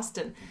in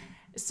Boston.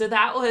 So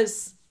that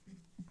was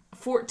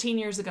 14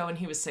 years ago and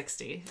he was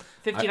 60.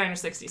 59 or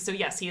 60. So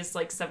yes, he is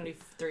like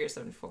 73 or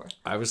 74.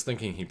 I was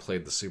thinking he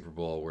played the Super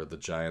Bowl where the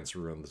Giants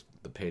ruined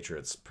the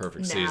Patriots'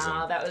 perfect season.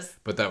 No, that was...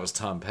 But that was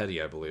Tom Petty,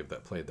 I believe,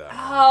 that played that one.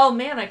 Oh,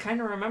 man, I kind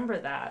of remember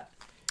that.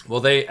 Well,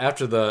 they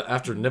after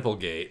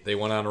Nipplegate, they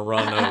went on a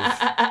run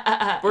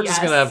of we're just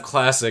gonna have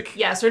classic.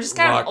 Yes, we're just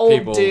kind rock of old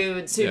people,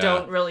 dudes who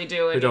don't really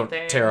do anything. Who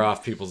don't tear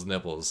off people's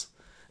nipples.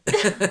 No,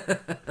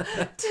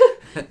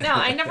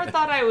 I never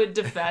thought I would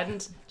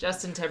defend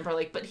Justin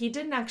Timberlake, but he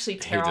didn't actually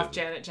tear off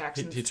Janet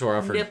Jackson's he tore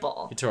off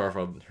nipple. He tore off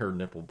her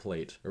nipple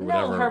plate or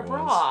No, whatever. her it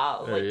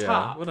bra, was. like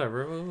top.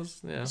 Whatever it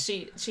was. Yeah.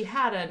 She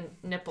had a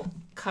nipple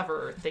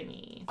cover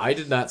thingy. I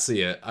did not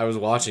see it. I was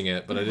watching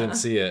it, but I didn't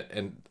see it,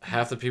 and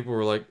half the people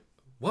were like,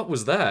 "What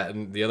was that?"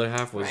 And the other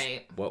half was,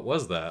 Right. "What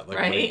was that?" Like,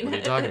 Right. what are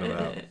you talking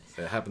about?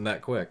 It happened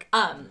that quick.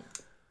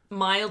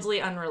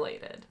 Mildly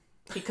unrelated.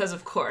 Because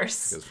of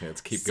course. Because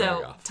let's keep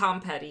going So off.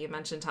 Tom Petty, you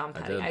mentioned Tom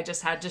Petty. did. I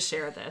just had to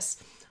share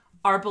this.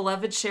 Our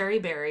beloved Sherry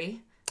Berry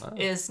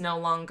is no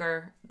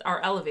longer our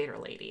elevator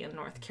lady in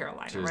North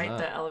Carolina, She's right? not.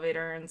 The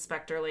elevator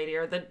inspector lady,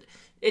 or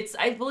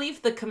I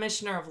believe the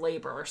commissioner of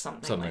labor or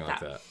something like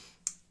that.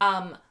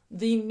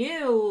 The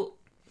new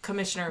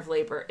commissioner of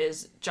labor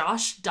is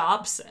Josh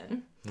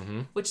Dobson,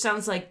 which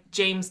sounds like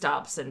James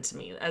Dobson to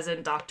me, as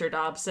in Dr.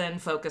 Dobson,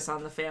 focus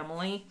on the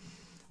family,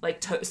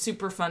 like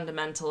super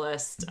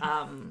fundamentalist,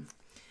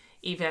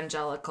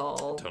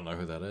 evangelical. Don't know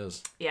who that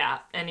is. Yeah,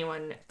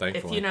 anyone.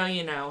 Thankfully. If you know,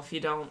 you know. If you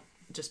don't,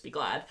 just be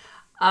glad.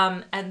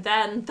 And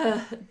then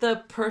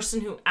the person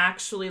who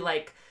actually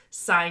like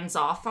signs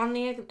off on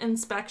the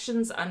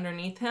inspections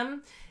underneath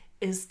him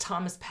is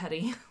Thomas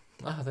Petty.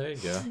 Ah, there you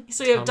go.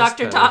 So you have Thomas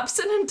Dr. Petty.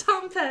 Dobson and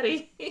Tom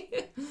Petty.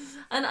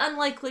 An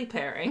unlikely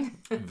pairing.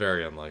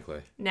 Very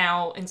unlikely.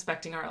 Now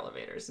inspecting our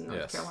elevators in North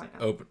Yes. Carolina.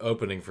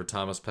 Opening for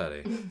Thomas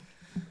Petty.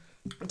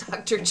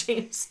 Dr.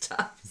 James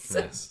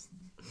Dobson. Yes.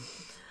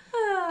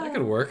 That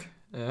could work.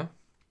 Yeah.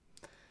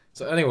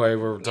 So anyway,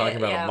 we're talking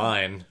about yeah. a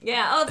mine.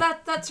 Yeah. Oh,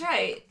 that's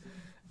right.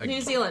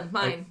 New Zealand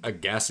mine. A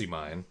gassy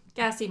mine.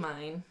 Gassy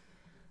mine.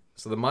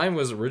 So the mine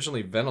was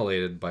originally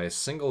ventilated by a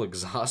single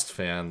exhaust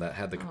fan that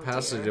had the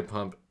capacity dear. to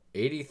pump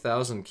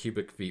 80,000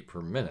 cubic feet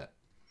per minute.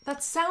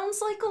 That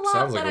sounds like a lot.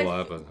 Sounds like but a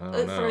lot, but I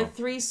don't for a know.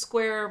 3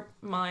 square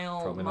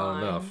mile Probably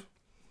mine. not enough.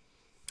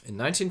 In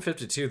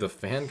 1952, the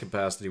fan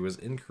capacity was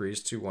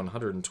increased to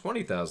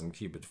 120,000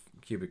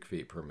 cubic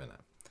feet per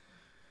minute.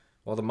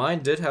 While the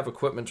mine did have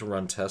equipment to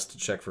run tests to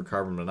check for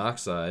carbon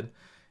monoxide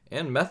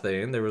and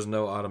methane, there was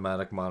no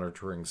automatic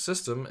monitoring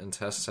system, and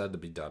tests had to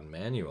be done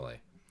manually.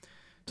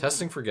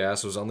 Testing for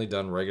gas was only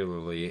done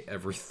regularly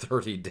every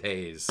 30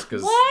 days.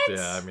 What?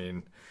 Yeah, I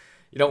mean,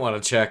 you don't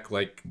want to check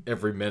like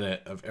every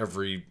minute of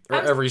every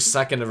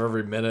second of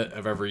every minute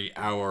of every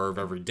hour of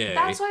every day.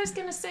 That's what I was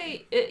gonna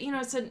say.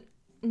 It's a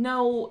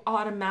no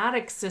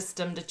automatic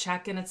system to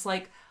check, and it's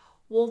like,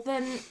 well,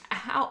 then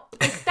how?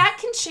 Like, that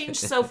can change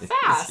so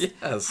fast.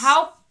 Yes.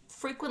 How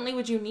frequently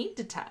would you need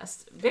to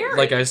test? Very.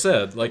 Like I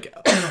said, like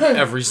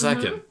every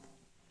second.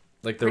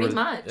 Like there Pretty was,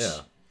 much. yeah.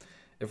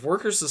 If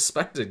workers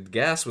suspected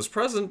gas was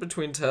present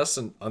between tests,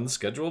 and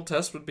unscheduled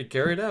tests would be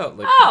carried out.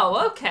 Like,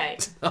 Oh, okay.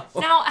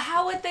 Now,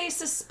 how would they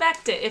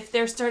suspect it if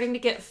they're starting to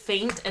get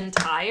faint and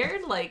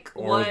tired? Like,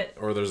 what?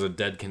 or there's a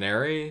dead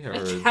canary. Or,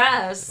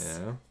 Yes.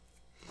 Yeah.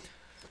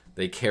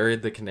 They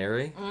carried the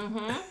canary.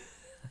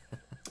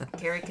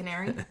 Gary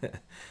Canary.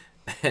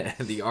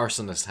 The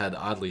arsonist had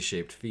oddly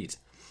shaped feet.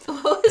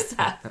 What was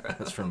that from?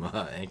 That's from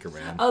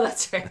Anchorman. Oh,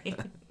 that's right.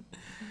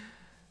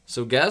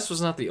 So gas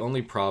was not the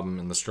only problem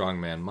in the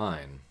strongman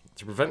mine.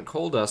 To prevent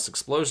coal dust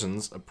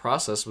explosions, a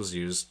process was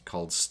used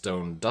called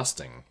stone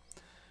dusting.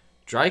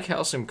 Dry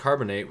calcium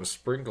carbonate was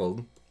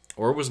sprinkled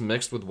or was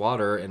mixed with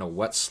water, and a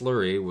wet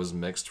slurry was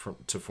mixed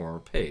to form a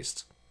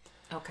paste.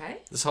 Okay.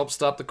 This helped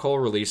stop the coal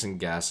releasing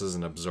gases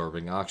and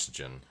absorbing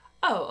oxygen.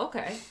 Oh,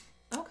 okay.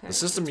 Okay. The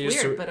system It's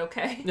used weird, to... but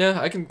okay. Yeah,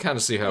 I can kind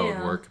of see how it would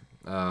Yeah. work.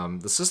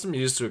 The system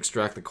used to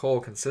extract the coal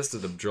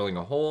consisted of drilling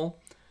a hole,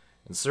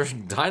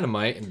 inserting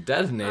dynamite, and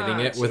detonating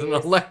Oh, it with an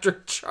jeez.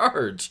 electric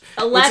charge.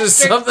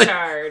 Electric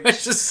charge.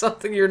 Which is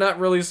something you're not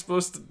really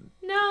supposed to...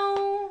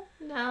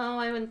 No,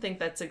 I wouldn't think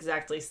that's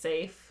exactly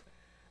safe.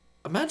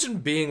 Imagine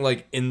being,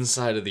 like,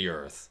 inside of the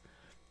earth.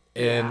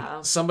 And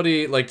Yeah.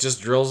 somebody, like, just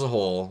drills a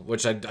hole,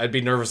 which I'd be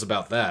nervous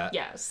about that.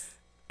 Yes.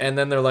 And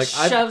then they're like...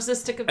 Shoves a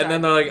stick of And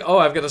then dynamite. they're like, oh,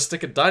 I've got a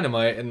stick of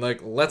dynamite, and,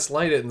 like, let's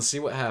light it and see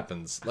what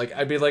happens. Like,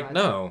 I'd be like, God.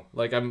 no.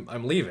 Like, I'm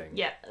leaving.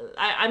 Yeah,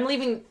 I'm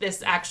leaving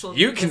this actual.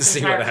 You can this see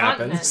entire what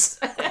happens.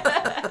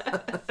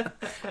 continent.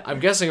 I'm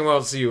guessing I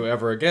won't see you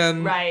ever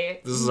again.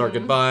 Right. This is our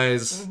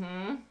goodbyes.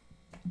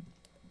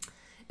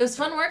 It was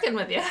fun working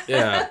with you.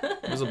 Yeah.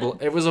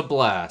 It was a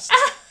blast.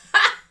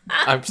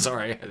 I'm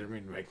sorry. I didn't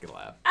mean to make you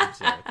laugh. I'm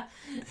sorry.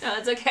 No,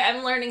 it's okay.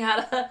 I'm learning how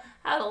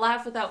to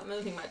laugh without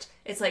moving much.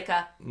 It's like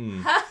a.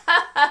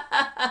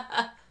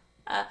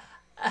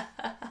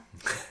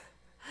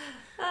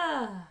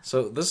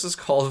 So this is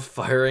called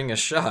firing a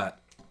shot.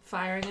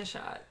 Firing a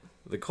shot.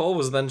 The coal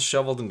was then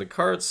shoveled into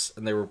carts,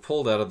 and they were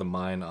pulled out of the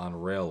mine on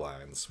rail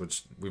lines,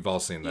 which we've all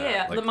seen that.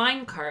 Yeah, Like, the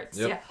mine carts.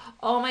 Yep. Yeah.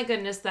 Oh my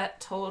goodness,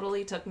 that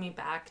totally took me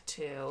back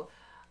to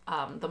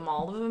the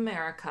Mall of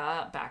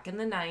America back in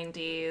the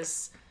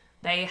 90s.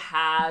 They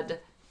had,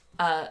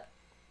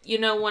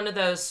 one of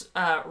those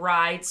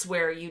rides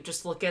where you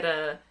just look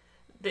at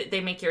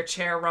they make your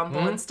chair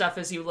rumble and stuff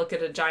as you look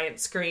at a giant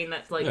screen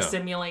that Yeah.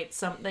 simulates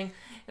something.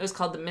 It was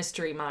called the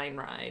Mystery Mine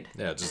Ride.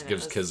 Yeah, it just And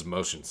gives was- kids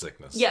motion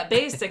sickness. Yeah,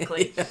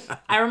 basically.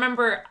 I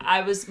remember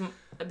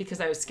because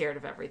I was scared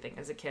of everything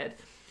as a kid,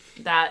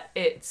 that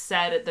it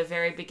said at the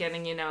very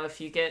beginning,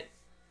 if you get,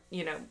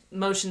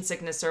 motion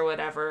sickness or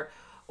whatever,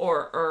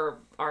 or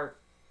are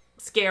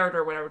scared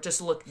or whatever,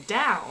 just look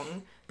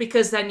down,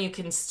 because then you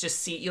can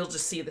you'll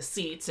just see the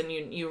seats, and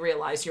you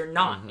realize you're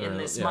not in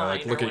this Yeah, mine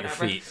like, look or at your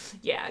whatever. feet.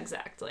 Yeah,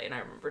 exactly. And I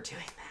remember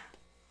doing that.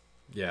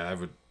 Yeah,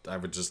 I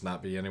would just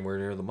not be anywhere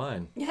near the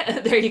mine. Yeah,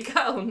 there you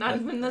go. Not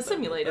even the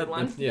simulated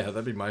one. Yeah,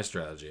 that'd be my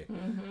strategy.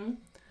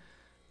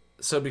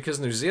 So because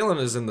New Zealand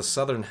is in the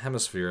southern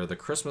hemisphere, the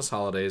Christmas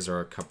holidays are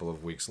a couple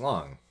of weeks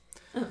long.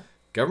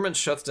 Government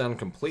shuts down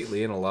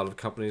completely, and a lot of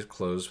companies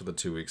close for the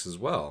 2 weeks as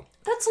well.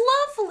 That's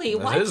lovely.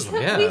 Why is,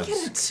 can't yeah. we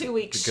get a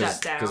 2-week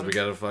shutdown?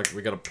 Because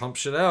we gotta pump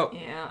shit out.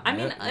 Yeah, I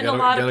mean, Yeah, in a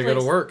lot of gotta places, go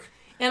to work.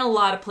 in a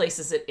lot of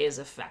places, it is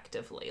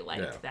effectively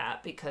like Yeah.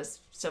 that, because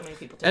so many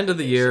people take End of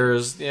the vacation.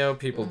 years,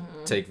 people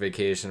take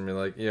vacation and be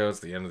like, it's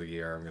the end of the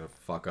year. I'm gonna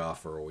fuck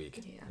off for a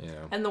week. Yeah.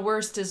 And the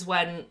worst is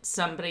when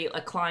somebody, a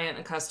client,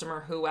 a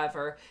customer,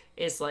 whoever,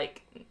 is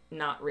like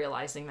not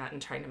realizing that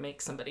and trying to make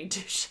somebody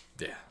do shit.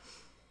 Yeah.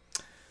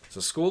 So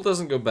school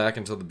doesn't go back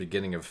until the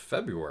beginning of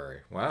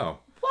February. Wow.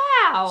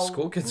 Wow.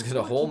 School kids get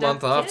a whole Lucky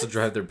month duck off to kids.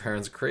 drive their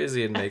parents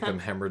crazy and make them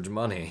hemorrhage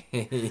money.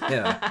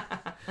 Yeah.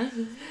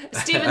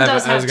 Steven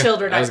does have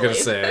children, I was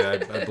believe. going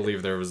to say, I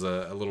believe there was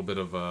a little bit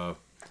of a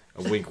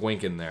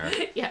wink in there.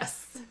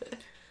 Yes.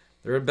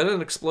 There had been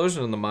an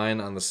explosion in the mine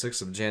on the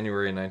 6th of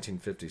January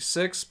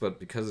 1956, but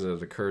because it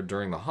had occurred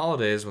during the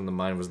holidays when the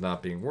mine was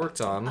not being worked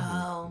on,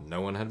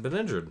 no one had been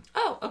injured.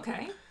 Oh,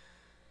 okay.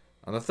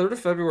 On the 3rd of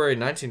February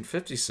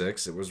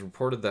 1956, it was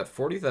reported that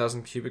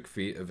 40,000 cubic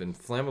feet of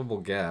inflammable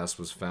gas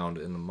was found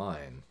in the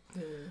mine.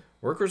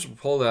 Workers were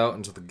pulled out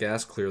until the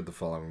gas cleared the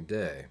following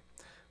day.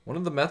 One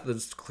of the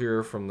methods to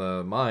clear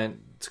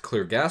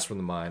gas from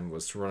the mine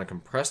was to run a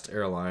compressed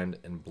air line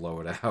and blow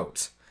it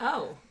out.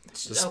 Oh,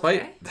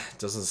 Despite okay. that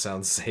doesn't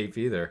sound safe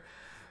either.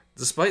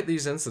 Despite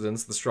these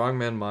incidents, the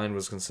Strongman mine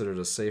was considered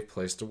a safe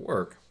place to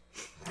work.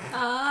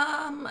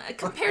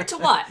 Compared to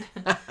what?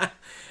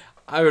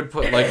 I would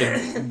put like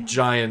in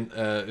giant,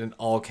 in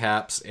all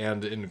caps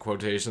and in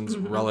quotations,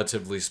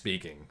 relatively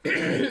speaking.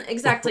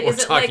 Exactly. We're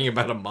Is it talking like,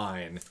 about a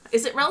mine.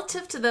 is it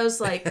relative to those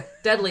like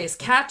Deadliest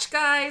Catch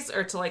guys,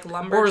 or to like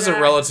lumberjacks? Or is it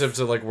relative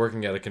to like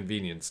working at a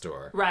convenience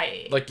store?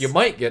 Right. Like you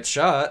might get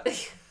shot.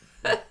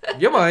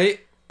 You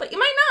might. But you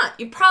might not.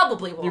 You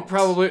probably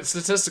won't.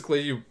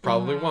 Statistically, you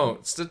probably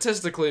won't.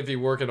 Statistically, if you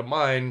work at a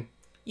mine,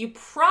 You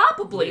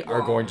probably you are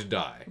won't. going to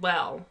die.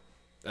 Well,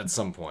 at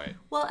some point.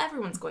 Well,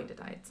 everyone's going to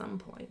die at some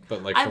point.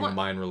 But like I from wa-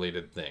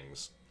 mine-related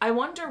things. I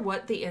wonder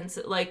what the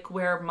like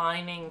where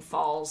mining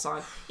falls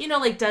on,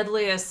 like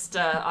deadliest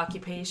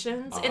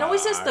occupations. It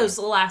always has those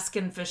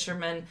Alaskan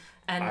fishermen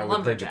and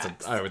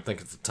lumberjacks. I would think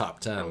it's a top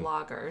 10.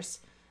 Loggers.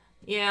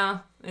 Yeah,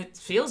 it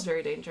feels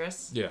very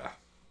dangerous. Yeah.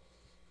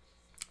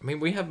 I mean,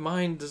 we have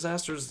mine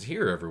disasters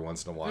here every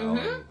once in a while.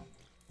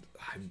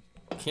 And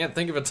I can't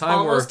think of a time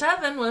Almost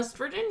heaven, West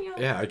Virginia.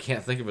 Yeah, I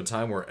can't think of a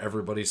time where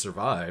everybody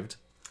survived.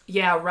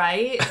 Yeah,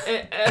 right?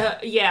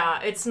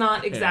 Yeah, it's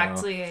not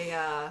exactly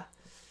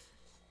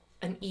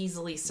an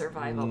easily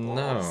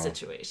survivable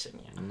situation.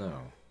 Yeah. No.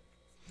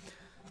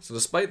 So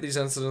despite these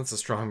incidents, the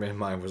Strongman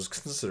mine was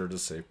considered a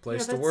safe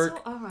place to That's work.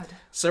 so odd.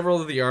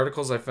 Several of the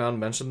articles I found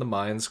mentioned the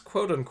mine's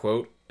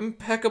quote-unquote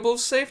impeccable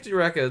safety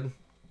record.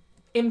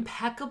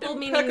 Impeccable,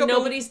 meaning Impeccable.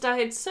 nobody's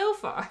died so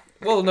far.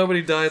 Well,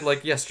 nobody died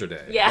like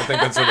yesterday. Yeah. I think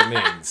that's what it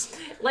means.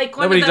 Like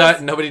one of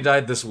those... Nobody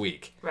died this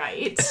week.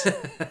 Right.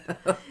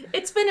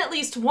 It's been at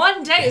least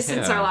one day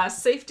since Yeah. our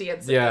last safety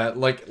incident. Yeah,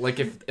 like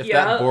if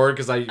Yeah. that board,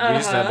 because we used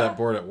to have that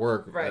board at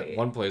work, Right. at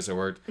one place I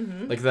worked,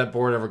 like if that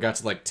board ever got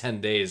to like 10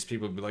 days,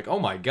 people would be like, oh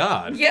my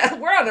god. Yeah,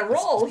 we're on a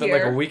roll It's been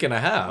here. like a week and a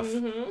half.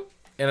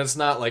 And it's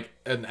not like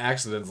an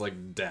accident, it's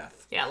like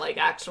death. Yeah, like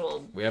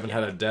actual... We haven't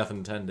had a death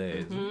in 10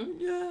 days.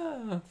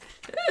 Yeah.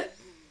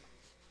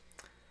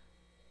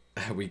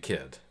 We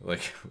kid.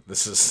 Like,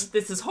 this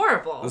is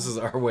horrible. This is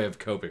our way of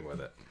coping with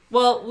it.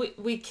 Well,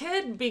 we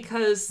kid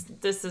because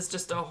this is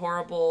just a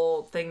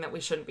horrible thing that we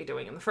shouldn't be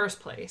doing in the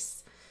first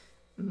place.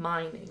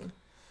 Mining.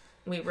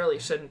 We really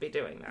shouldn't be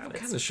doing that.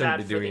 kinda It's shouldn't bad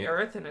be for doing the it.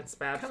 earth and it's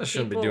bad for people.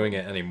 Shouldn't be doing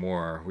it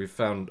anymore. We've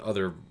found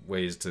other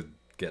ways to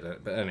get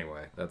it. But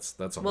anyway, that's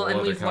a whole Well, and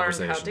other we've learned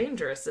conversation. how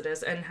dangerous it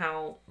is and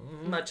how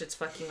much it's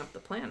fucking up the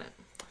planet.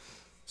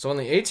 So on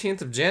the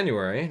 18th of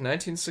January,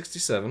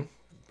 1967,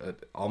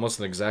 almost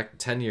an exact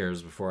 10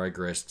 years before I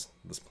graced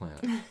this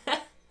planet.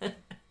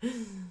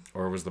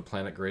 Or was the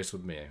planet graced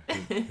with me?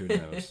 Who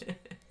knows?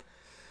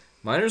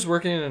 Miners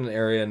working in an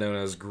area known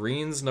as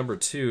Greens No.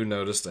 2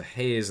 noticed a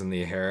haze in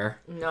the air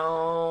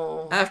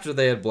No. after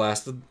they had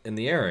blasted in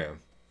the area.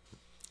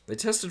 They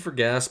tested for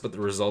gas, but the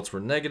results were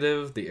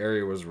negative. The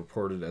area was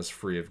reported as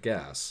free of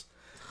gas.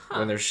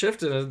 When their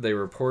shift ended, they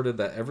reported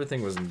that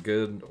everything was in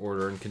good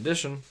order and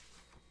condition,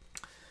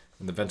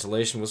 and the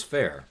ventilation was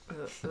fair.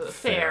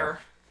 Fair.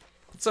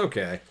 It's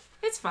okay.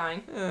 It's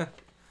fine. Eh.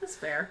 It's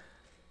fair.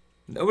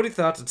 Nobody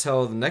thought to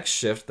tell the next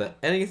shift that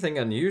anything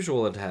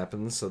unusual had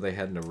happened, so they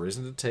had no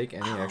reason to take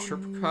any extra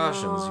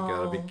precautions. You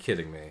gotta be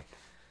kidding me.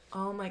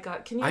 Oh my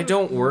god, can you... I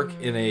don't work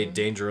in a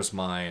dangerous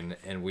mine,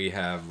 and we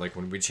have, like,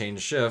 when we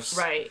change shifts...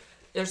 Right.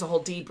 There's a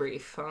whole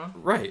debrief, huh?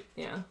 Right.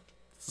 Yeah.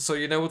 So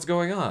you know what's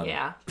going on.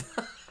 Yeah.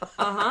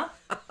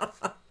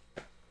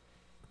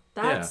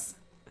 That's...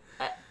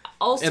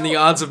 Also... And the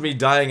odds of me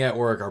dying at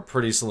work are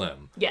pretty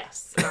slim.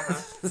 Yes.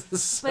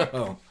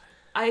 So...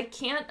 I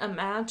can't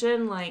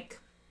imagine, like...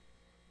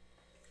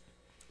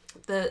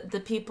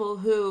 The people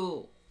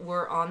who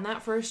were on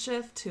that first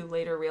shift who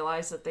later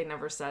realized that they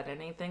never said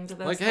anything to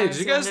those Like, hey, guys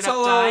did you who guys ended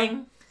tell... up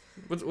dying.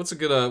 What's a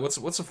good...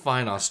 What's a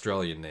fine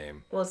Australian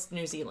name? Well, it's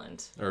New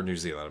Zealand. Or New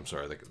Zealand, I'm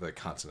sorry. The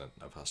continent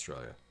of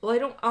Australia.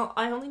 Well,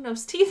 I only know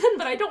Stephen,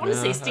 but I don't want to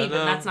say I Stephen.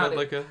 know, That's not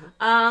but it. like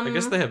I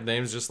guess they have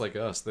names just like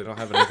us. They don't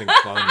have anything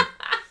fun.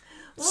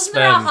 Wasn't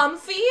there a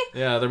Humphy?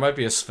 Yeah, there might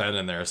be a Sven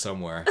in there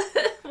somewhere.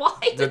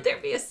 Why did there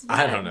be a Sven?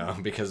 I don't know,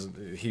 because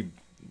he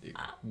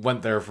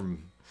went there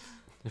from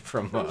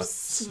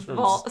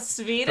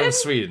Sweden? From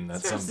Sweden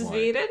at From some point.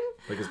 Sweden?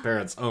 Like his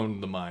parents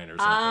owned the mine or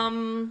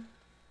something.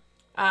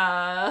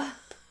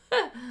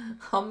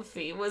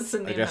 Humphy was the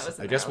name that was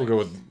I guess we'll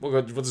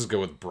just go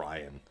with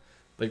Brian.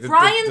 Like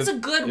Brian's a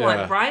good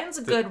one. Brian's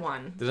a good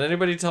one. Did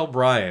anybody tell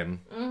Brian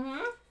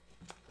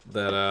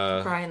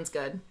that Brian's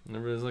good.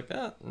 everybody's like,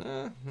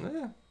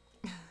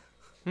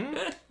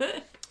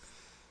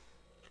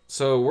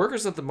 So,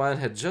 workers at the mine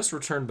had just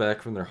returned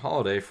back from their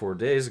holiday 4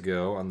 days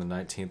ago on the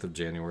 19th of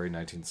January,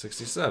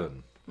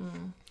 1967.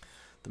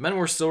 The men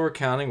were still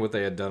recounting what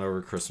they had done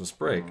over Christmas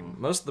break.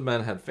 Most of the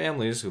men had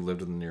families who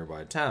lived in the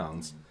nearby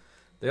towns.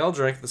 They all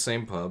drank at the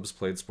same pubs,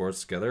 played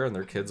sports together, and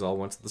their kids all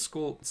went to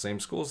the same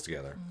schools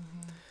together.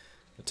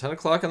 At 10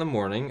 o'clock in the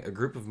morning, a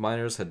group of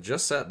miners had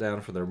just sat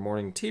down for their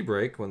morning tea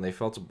break when they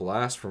felt a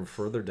blast from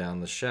further down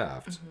the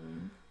shaft.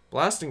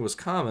 Blasting was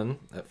common.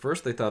 At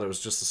first they thought it was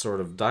just a sort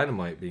of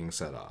dynamite being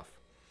set off.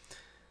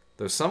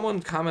 Though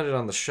someone commented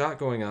on the shot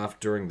going off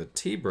during the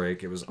tea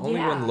break, it was only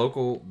when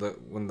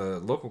the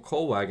local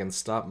coal wagons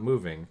stopped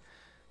moving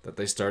that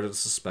they started to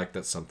suspect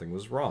that something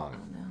was wrong.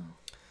 Oh, no.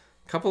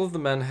 A couple of the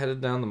men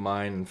headed down the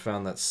mine and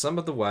found that some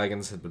of the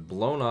wagons had been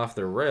blown off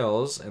their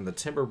rails and the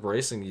timber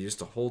bracing used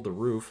to hold the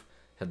roof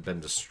had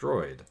been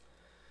destroyed.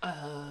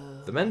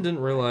 The men didn't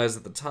realize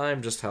at the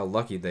time just how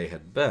lucky they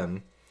had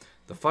been.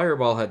 The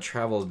fireball had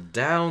traveled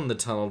down the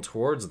tunnel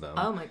towards them.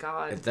 Oh my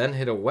god. It then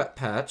hit a wet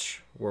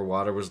patch where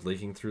water was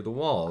leaking through the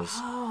walls.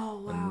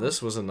 Oh, wow. And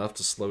this was enough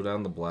to slow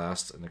down the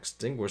blast and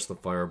extinguish the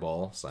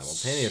fireball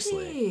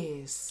simultaneously.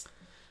 Jeez.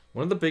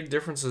 One of the big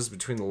differences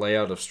between the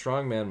layout of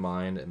Strongman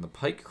Mine and the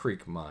Pike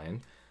Creek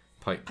Mine,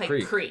 Pike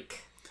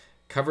Creek,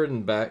 covered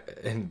in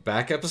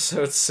back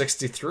episode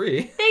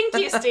 63. Thank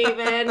you,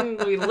 Steven.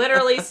 We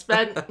literally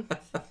spent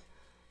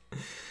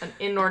an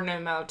inordinate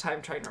amount of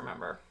time trying to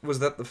remember. Was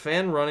that the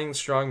fan running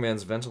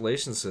Strongman's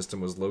ventilation system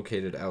was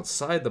located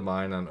outside the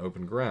mine on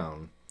open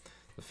ground.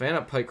 The fan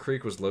at Pike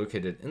Creek was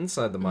located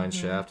inside the mine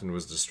shaft and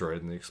was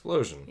destroyed in the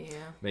explosion,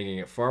 making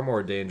it far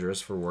more dangerous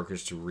for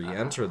workers to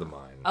re-enter the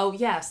mine. Oh,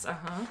 yes.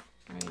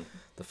 Right.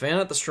 The fan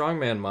at the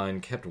Strongman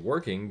Mine kept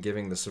working,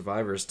 giving the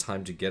survivors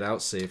time to get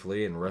out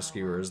safely and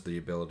rescuers the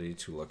ability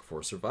to look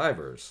for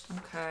survivors.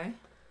 Okay.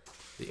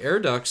 The air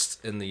ducts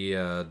in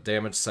the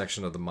damaged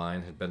section of the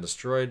mine had been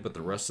destroyed, but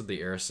the rest of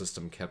the air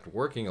system kept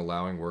working,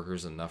 allowing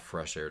workers enough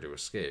fresh air to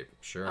escape.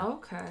 Sure.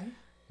 Okay.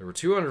 There were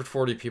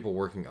 240 people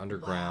working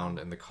underground,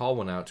 and the call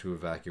went out to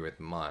evacuate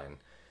the mine.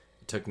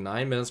 It took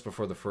 9 minutes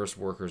before the first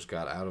workers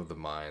got out of the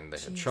mine. They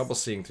had trouble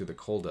seeing through the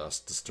coal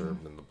dust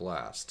disturbed in the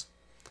blast.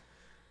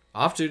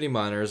 Off-duty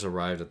miners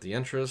arrived at the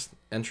entrance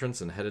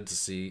and headed to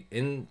see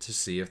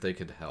if they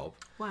could help.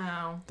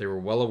 Wow. They were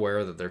well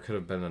aware that there could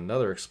have been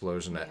another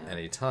explosion at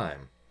any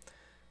time.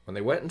 When they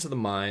went into the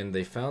mine,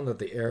 they found that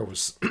the air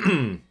was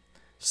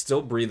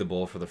still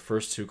breathable for the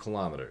first 2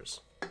 kilometers.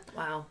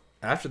 Wow.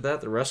 After that,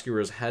 the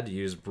rescuers had to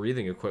use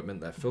breathing equipment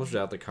that filtered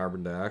out the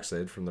carbon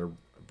dioxide from their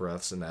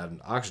breaths and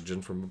added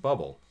oxygen from a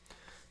bubble.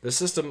 This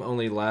system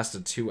only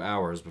lasted 2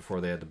 hours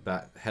before they had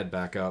to head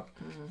back up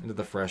into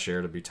the fresh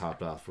air to be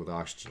topped off with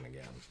oxygen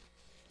again.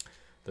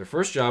 Their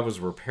first job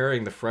was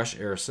repairing the fresh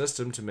air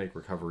system to make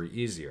recovery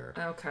easier.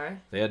 Okay.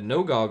 They had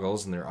no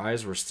goggles and their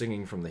eyes were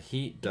stinging from the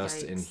heat,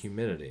 dust, and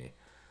humidity.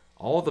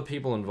 All of the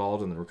people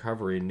involved in the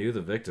recovery knew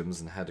the victims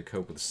and had to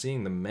cope with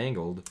seeing the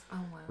mangled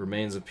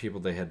remains of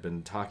people they had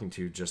been talking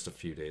to just a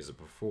few days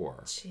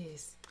before.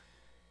 Jeez.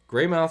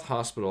 Greymouth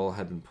Hospital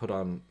had been put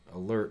on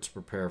alert to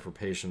prepare for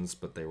patients,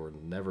 but they were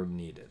never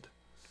needed.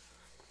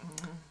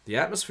 The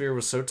atmosphere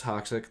was so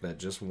toxic that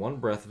just one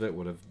breath of it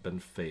would have been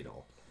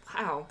fatal.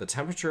 Wow. The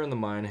temperature in the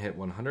mine hit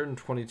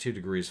 122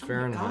 degrees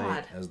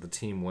Fahrenheit as the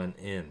team went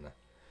in.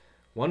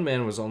 One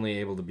man was only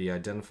able to be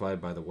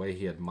identified by the way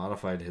he had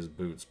modified his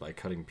boots by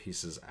cutting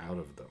pieces out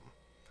of them.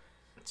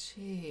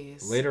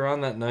 Jeez. Later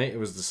on that night, it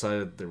was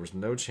decided there was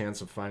no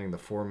chance of finding the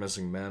 4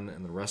 missing men,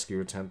 and the rescue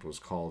attempt was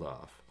called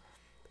off.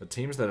 The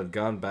teams that had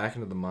gone back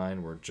into the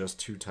mine were just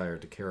too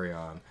tired to carry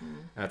on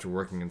after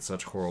working in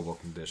such horrible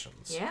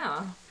conditions.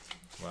 Yeah.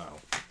 Wow.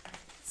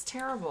 It's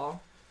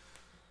terrible.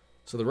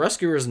 So the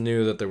rescuers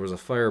knew that there was a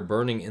fire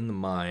burning in the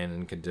mine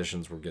and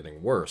conditions were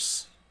getting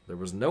worse. There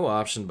was no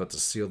option but to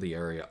seal the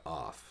area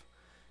off.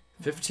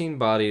 15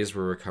 bodies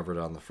were recovered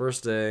on the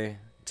first day.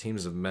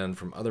 Teams of men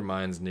from other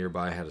mines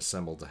nearby had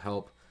assembled to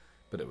help,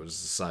 but it was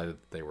decided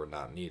that they were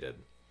not needed.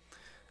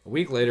 A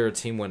week later, a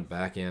team went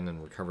back in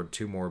and recovered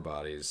 2 more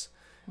bodies.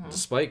 And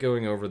despite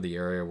going over the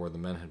area where the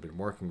men had been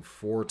working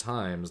 4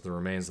 times, the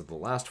remains of the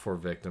last 4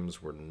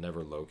 victims were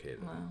never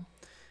located. Wow.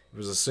 It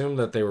was assumed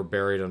that they were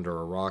buried under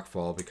a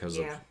rockfall because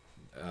of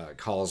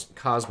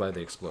caused by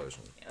the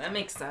explosion. Yeah, that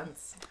makes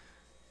sense.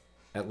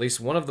 At least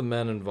one of the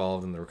men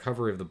involved in the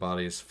recovery of the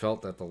bodies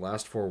felt that the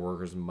last 4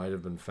 workers might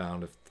have been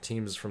found if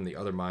teams from the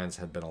other mines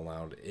had been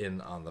allowed in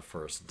on the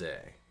first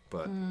day.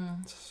 But,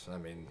 I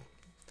mean,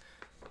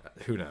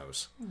 who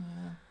knows? Yeah.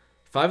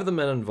 5 of the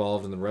men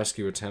involved in the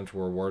rescue attempt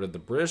were awarded the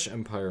British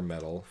Empire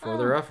Medal for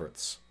their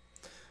efforts.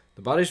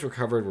 The bodies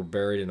recovered were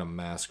buried in a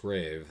mass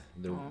grave.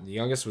 The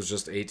youngest was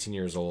just 18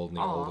 years old, and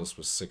the oldest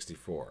was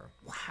 64.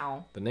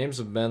 Wow. The names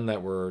of men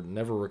that were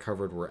never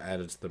recovered were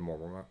added to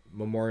the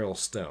memorial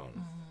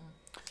stone.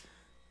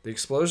 The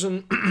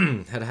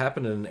explosion had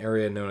happened in an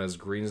area known as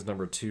Green's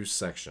No. 2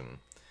 section.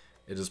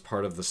 It is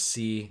part of the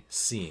C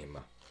seam.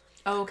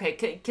 Oh, okay.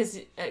 Because,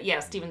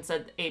 Steven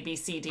said A, B,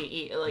 C, D,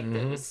 E. Like,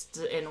 it was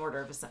in order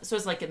of ascent. So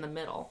it's like in the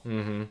middle.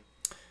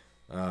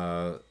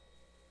 The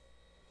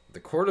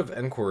Court of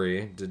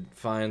Inquiry did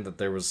find that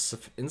there was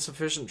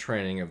insufficient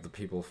training of the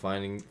people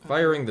firing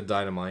the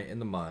dynamite in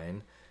the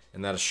mine,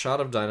 and that a shot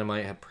of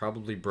dynamite had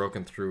probably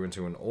broken through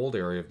into an old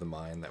area of the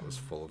mine that was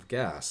full of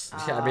gas.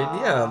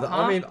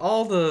 I mean,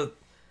 all the...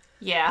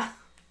 Yeah.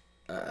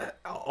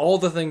 all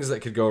the things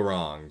that could go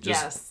wrong.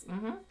 Yes.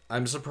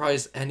 I'm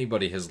surprised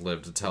anybody has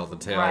lived to tell the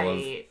tale right.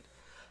 of...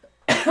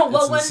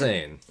 It's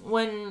insane.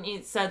 When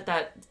it said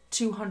that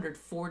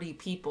 240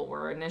 people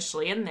were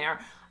initially in there,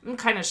 I'm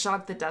kind of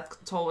shocked the death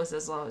toll was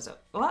as low as it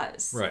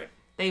was. Right.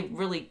 They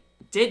really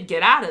did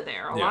get out of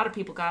there. A lot of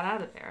people got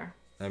out of there.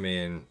 I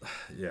mean,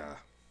 yeah.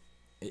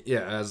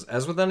 Yeah,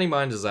 as with any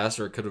mine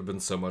disaster, it could have been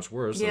so much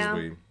worse as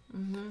we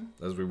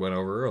went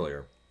over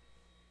earlier.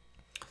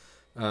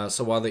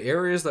 So while the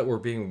areas that were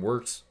being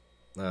worked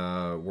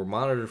were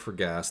monitored for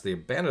gas, the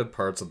abandoned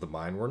parts of the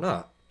mine were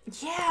not.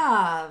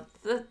 Yeah.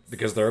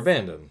 Because they're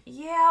abandoned.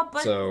 Yeah,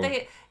 but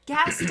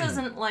gas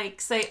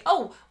doesn't say,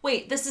 oh,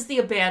 wait, this is the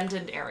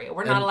abandoned area.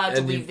 We're not allowed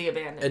to leave the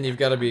abandoned area.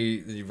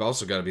 And you've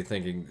also got to be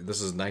thinking,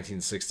 this is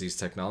 1960s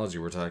technology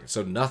we're talking,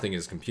 so nothing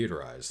is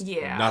computerized.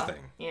 Yeah.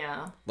 Nothing.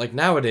 Yeah. Like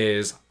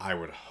nowadays, I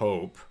would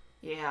hope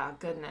Yeah,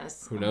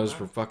 goodness. Who knows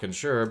for fucking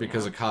sure,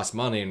 because it costs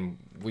money and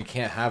we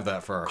can't have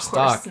that for our Of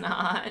stock. course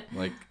not.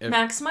 Like,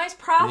 Maximize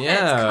profits.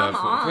 yeah, Come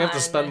if on. we have to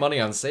spend money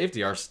on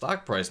safety, our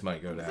stock price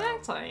might go down.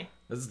 Exactly.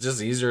 It's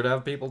just easier to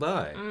have people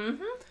die.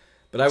 Mm-hmm.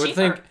 But I would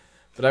Cheaper.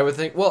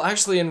 think, well,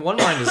 actually, in one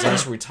mine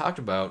disaster we talked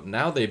about,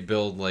 now they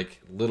build like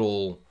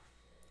little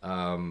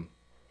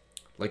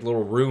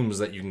rooms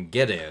that you can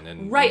get in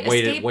and Right,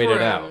 wait escape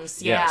it out.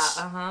 rooms. Yeah, Yes.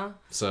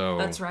 So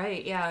That's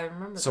right. Yeah, I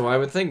remember So that. I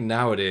would think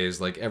nowadays,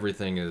 like,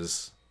 everything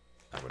is,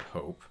 I would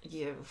hope.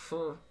 Yeah.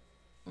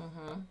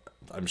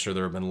 I'm sure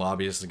there have been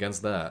lobbyists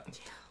against that.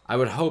 I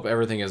would hope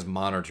everything is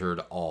monitored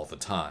all the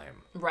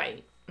time.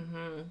 Right.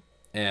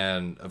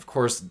 And of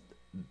course,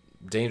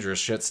 dangerous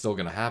shit's still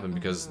going to happen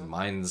because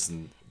mines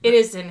and It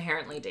is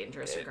inherently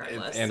dangerous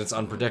regardless. and it's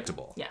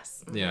unpredictable.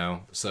 Yes. You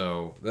know,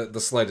 so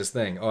the slightest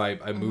thing,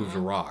 I moved a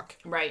rock,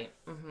 Right.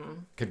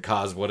 could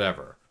cause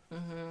whatever.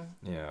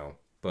 You know,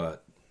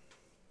 but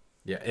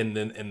yeah, and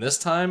then in this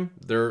time,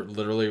 they're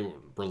literally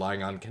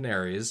relying on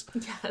canaries.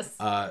 Yes.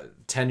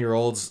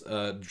 10-year-olds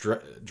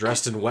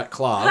dressed in wet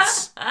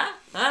cloths,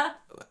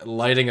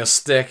 lighting a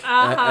stick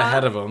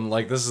ahead of them.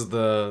 Like, this is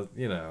the,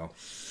 you know.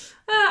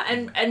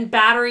 And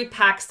battery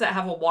packs that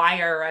have a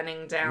wire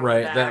running down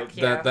Right, the back.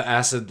 that the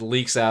acid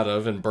leaks out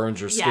of and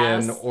burns your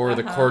skin, Yes, or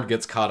the cord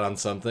gets caught on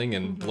something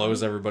and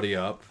blows everybody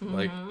up.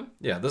 Like,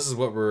 yeah, this is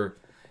what we're...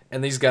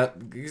 And these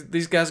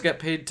guys got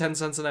paid 10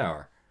 cents an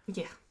hour.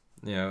 Yeah.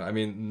 You know, I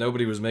mean,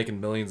 nobody was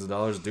making millions of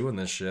dollars doing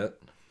this shit.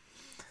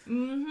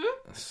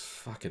 It's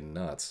fucking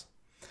nuts.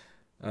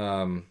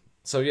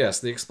 So yes,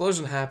 the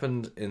explosion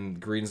happened in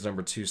Green's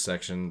number 2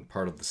 section,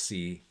 part of the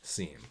C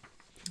seam.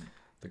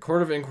 The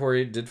Court of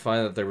Inquiry did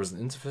find that there was an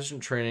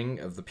insufficient training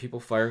of the people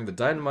firing the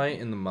dynamite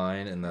in the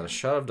mine, and that a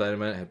shot of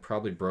dynamite had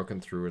probably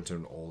broken through into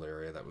an old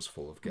area that was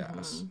full of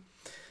gas.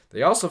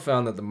 They also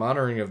found that the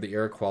monitoring of the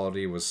air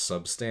quality was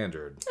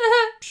substandard.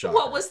 Shocker.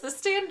 What was the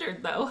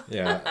standard, though?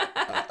 Yeah,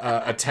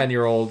 a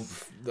 10-year-old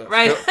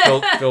Right.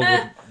 filled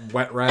with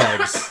wet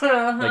rags.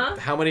 Like,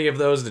 how many of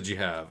those did you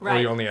have? Well,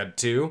 Right. you only had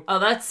 2? Oh,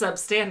 that's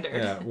substandard.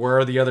 Yeah, where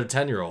are the other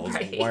 10-year-olds?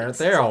 Right. Why aren't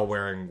they all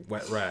wearing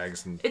wet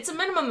rags? And It's a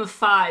minimum of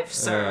 5,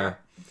 sir.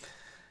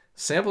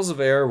 samples of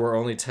air were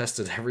only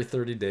tested every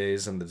 30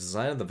 days, and the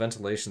design of the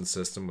ventilation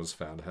system was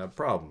found to have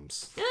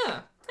problems. Yeah.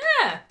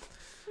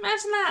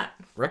 Imagine that.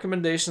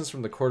 Recommendations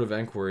from the Court of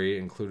Inquiry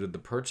included the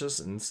purchase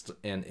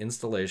and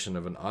installation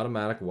of an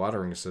automatic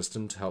watering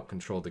system to help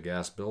control the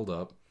gas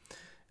buildup,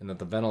 and that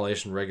the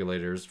ventilation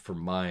regulators for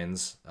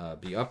mines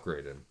be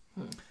upgraded.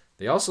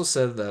 They also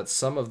said that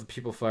some of the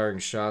people firing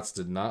shots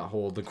did not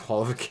hold the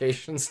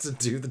qualifications to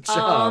do the job.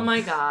 Oh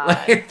my god.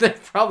 Like, they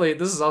probably,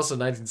 this is also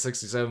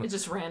 1967. It's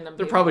just random.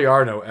 There people. probably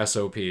are no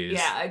SOPs.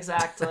 Yeah,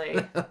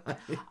 exactly.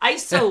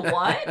 ISO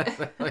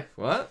what? Like,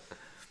 what?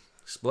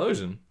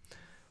 Explosion?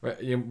 We're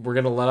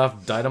going to let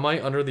off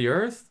dynamite under the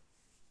earth?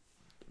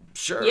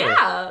 Sure.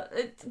 Yeah.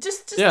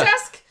 Just Yeah.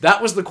 ask.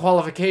 That was the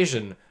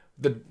qualification.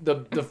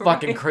 The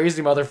fucking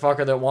crazy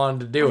motherfucker that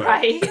wanted to do it.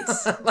 Right.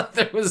 Like,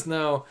 there was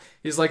no...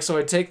 He's like, so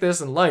I take this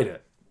and light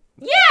it.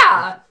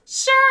 Yeah.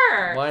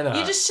 Sure. Why not?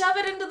 You just shove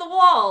it into the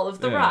wall of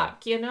the Yeah.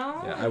 rock, you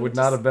know? Yeah, I And would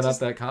not have been at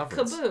that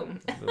conference.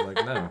 Kaboom. They're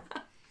like, no.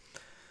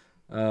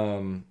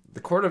 The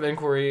Court of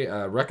Inquiry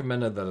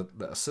recommended that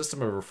a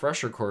system of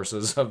refresher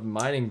courses of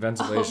mining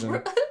ventilation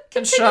and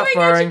shot Continuing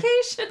firing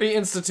education. be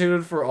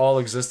instituted for all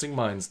existing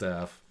mine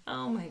staff,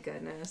 Oh my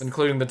goodness.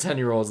 including the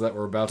 10-year-olds that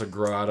were about to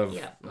grow out of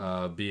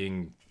Yeah.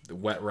 being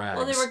wet rags.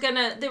 Well,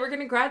 they were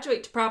gonna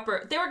graduate to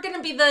proper. They were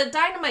gonna be the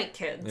dynamite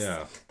kids.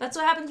 Yeah. That's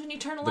what happens when you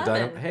turn 11.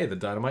 The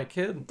Dynamite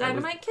Kid.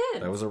 Dynamite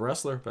kid. That was a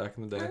wrestler back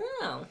in the day.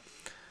 Oh.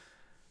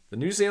 The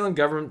New Zealand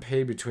government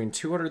paid between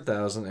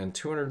 200,000 and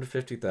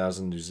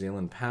 250,000 New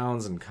Zealand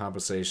pounds in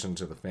compensation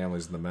to the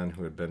families of the men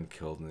who had been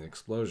killed in the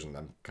explosion.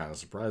 I'm kind of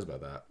surprised by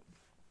that.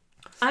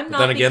 I'm But not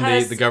then again,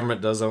 because, the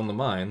government does own the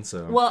mine,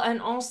 so... Well,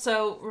 and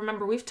also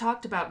remember we've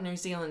talked about New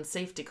Zealand's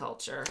safety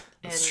culture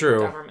in It's true.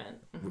 government.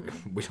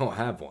 We don't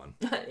have one.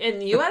 In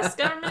the U.S.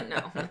 government,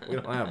 no. We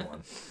don't have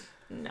one.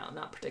 No,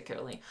 not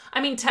particularly.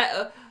 I mean,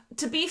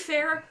 to be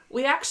fair,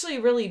 we actually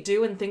really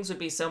do, and things would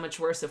be so much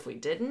worse if we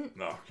didn't.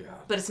 Oh, God.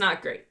 But it's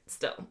not great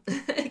still.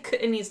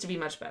 It needs to be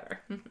much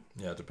better.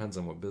 Yeah, it depends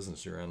on what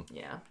business you're in.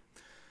 Yeah.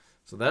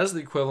 So that is the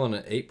equivalent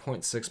of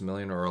 8.6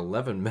 million or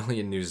 11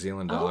 million New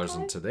Zealand dollars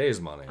in Okay. today's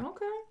money.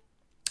 Okay.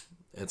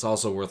 It's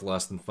also worth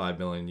less than 5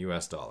 million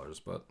US dollars,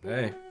 but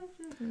hey.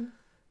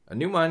 A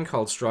new mine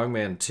called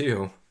Strongman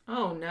 2,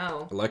 Oh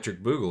no.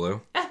 Electric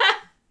Boogaloo.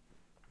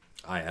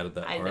 I added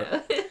that I part.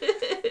 know.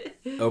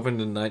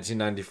 Opened in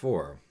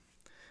 1994.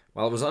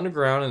 While it was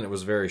underground and it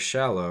was very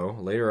shallow,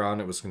 later on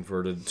it was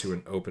converted to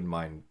an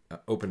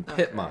open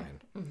pit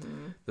mine.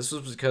 Mm-hmm. This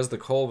was because the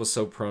coal was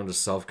so prone to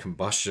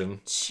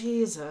self-combustion.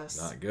 Jesus.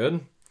 Not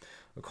good.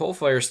 A coal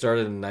fire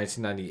started in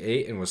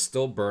 1998 and was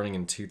still burning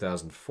in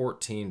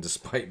 2014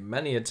 despite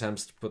many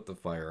attempts to put the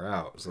fire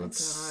out. So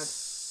that's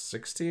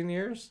 16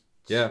 years?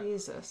 Yeah.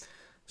 Jesus.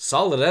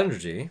 Solid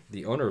Energy,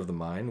 the owner of the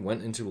mine,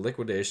 went into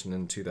liquidation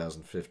in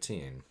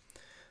 2015.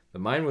 The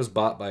mine was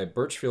bought by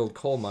Birchfield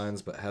Coal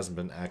Mines but hasn't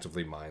been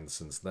actively mined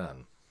since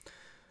then.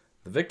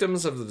 The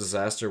victims of the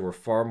disaster were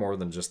far more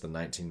than just the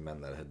 19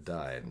 men that had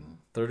died.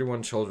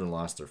 31 children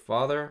lost their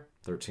father,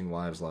 13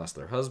 wives lost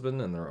their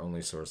husband and their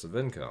only source of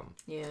income.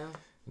 Yeah.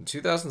 In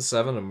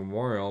 2007, a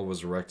memorial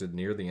was erected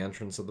near the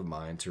entrance of the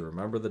mine to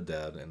remember the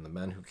dead and the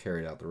men who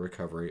carried out the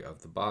recovery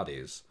of the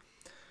bodies.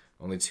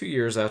 Only 2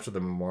 years after the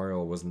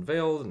memorial was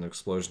unveiled, an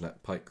explosion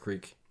at Pike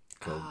Creek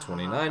killed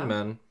 29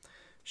 men,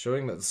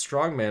 showing that the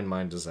Strongman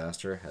mine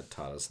disaster had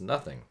taught us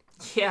nothing.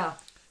 Yeah.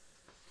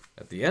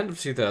 At the end of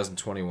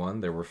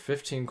 2021, there were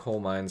 15 coal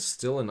mines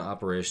still in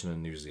operation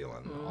in New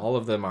Zealand. All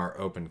of them are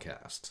open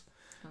cast.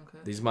 Okay.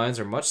 These mines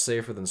are much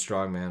safer than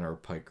Strongman or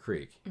Pike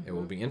Creek. It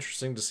will be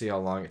interesting to see how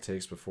long it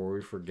takes before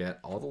we forget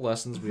all the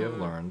lessons we have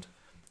learned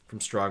from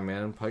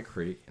Strongman and Pike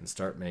Creek and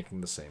start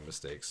making the same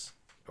mistakes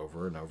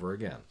over and over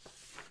again.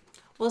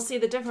 Well, see,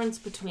 the difference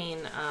between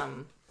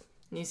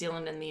New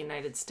Zealand and the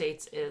United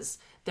States is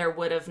there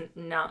would have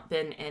not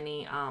been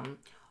any,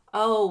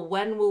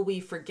 when will we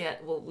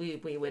forget? Well,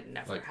 we would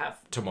never have.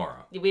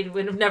 Tomorrow. We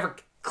would have never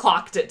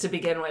clocked it to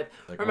begin with.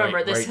 Remember,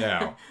 right, this right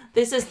now.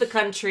 This is the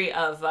country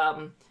of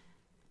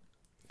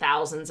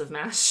thousands of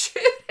mass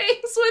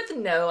shootings with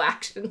no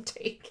action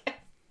taken.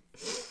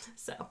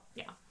 So,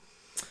 yeah.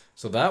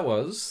 So that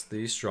was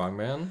the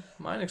Strongman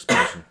mine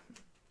explosion.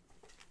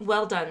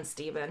 Well done,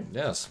 Stephen.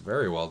 Yes,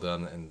 very well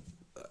done. And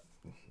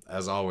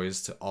as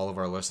always, to all of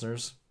our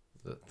listeners,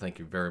 thank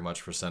you very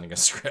much for sending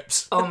us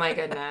scripts. Oh my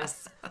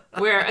goodness.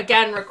 We're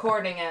again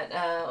recording at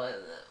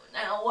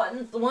now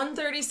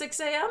 1:36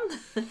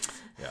 a.m.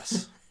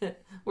 Yes.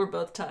 We're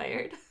both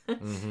tired.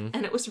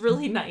 And it was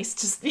really nice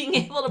just being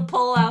able to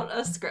pull out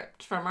a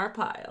script from our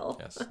pile.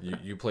 Yes.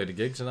 You played a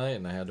gig tonight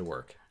and I had to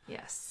work.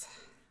 Yes.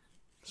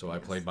 So I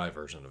played my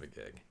version of a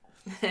gig.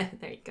 There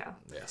you go.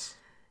 Yes.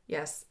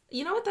 Yes.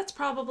 You know what? That's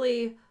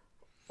probably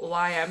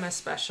why I'm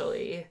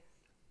especially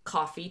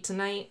coffee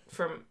tonight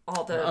from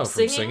all the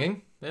singing. From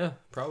singing? Yeah,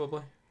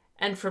 probably.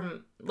 And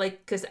from,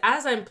 because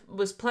as I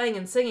was playing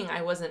and singing,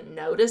 I wasn't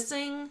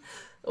noticing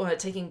or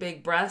taking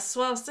big breaths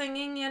while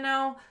singing, you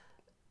know?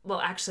 Well,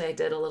 actually, I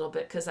did a little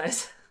bit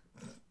because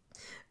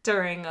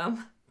during,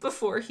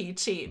 Before He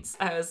Cheats,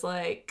 I was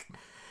like,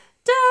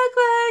 dug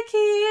like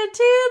he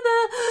into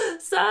the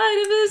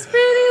side of his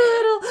pretty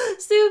little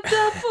souped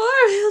up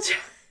four-wheel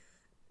drive.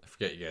 I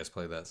forget you guys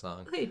played that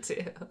song. We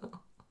do.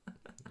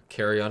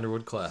 Carrie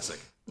Underwood classic.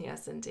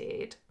 Yes,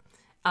 indeed.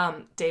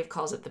 Dave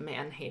calls it the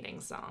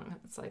man-hating song.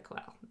 It's like,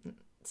 well, it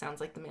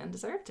sounds like the man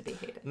deserved to be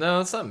hated.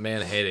 No, it's not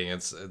man-hating.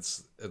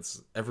 It's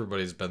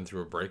everybody's been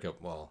through a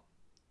breakup. Well,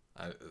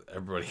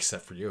 everybody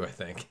except for you, I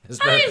think.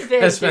 I've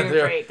been through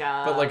a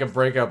breakup. But like a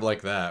breakup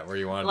like that, where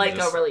you want like to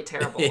just... a really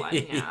terrible one,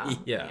 yeah.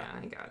 Yeah. Yeah,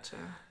 I gotcha.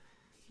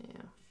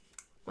 Yeah.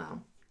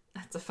 Well,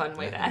 that's a fun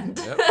way to end.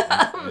 Yep.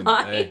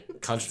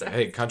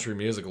 And, country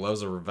music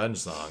loves a revenge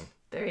song.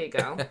 There you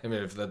go. I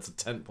mean, if that's a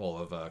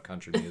tentpole of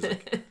country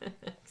music.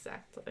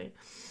 Exactly.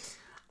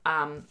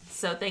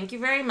 So thank you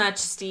very much,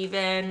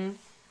 Stephen,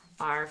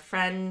 our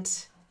friend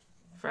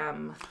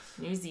from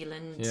New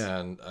Zealand. Yeah,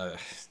 and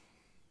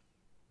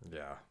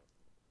yeah.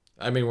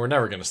 I mean, we're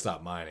never going to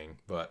stop mining,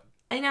 but...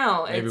 I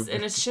know,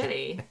 it's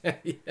shitty.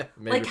 Yeah,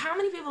 maybe. Like, how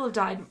many people have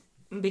died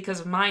because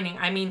of mining?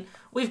 I mean,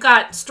 we've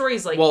got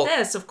stories like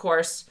this, of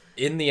course.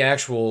 In the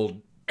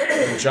actual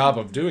job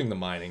of doing the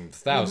mining,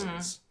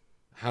 thousands.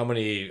 How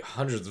many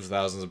hundreds of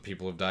thousands of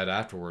people have died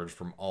afterwards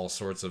from all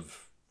sorts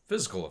of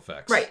physical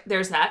effects? Right,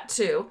 there's that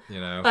too.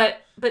 You know?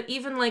 But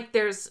even like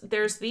there's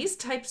these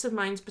types of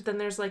mines, but then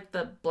there's like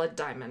the blood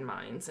diamond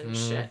mines and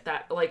shit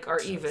that like are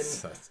even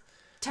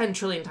 10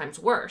 trillion times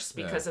worse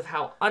because of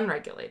how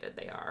unregulated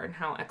they are and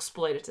how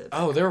exploitative.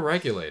 Oh, they're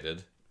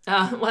regulated.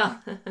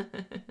 Well,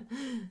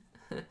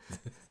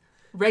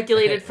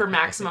 regulated for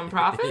maximum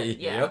profit?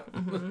 Yeah.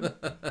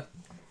 Yep.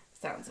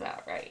 Sounds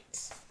about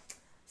right.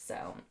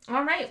 So,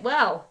 all right,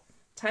 well,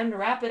 time to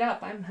wrap it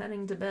up. I'm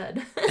heading to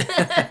bed.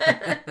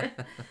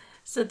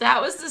 So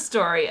that was the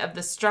story of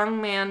the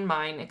Strongman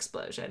mine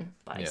explosion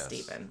by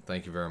Stephen.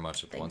 Thank you very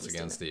much once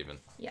again, Stephen.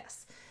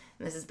 Yes.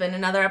 And this has been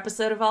another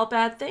episode of All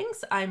Bad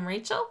Things. I'm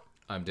Rachel.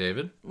 I'm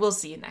David. We'll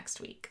see you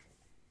next week.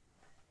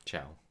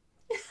 Ciao.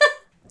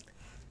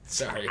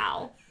 Sorry.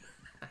 Ciao.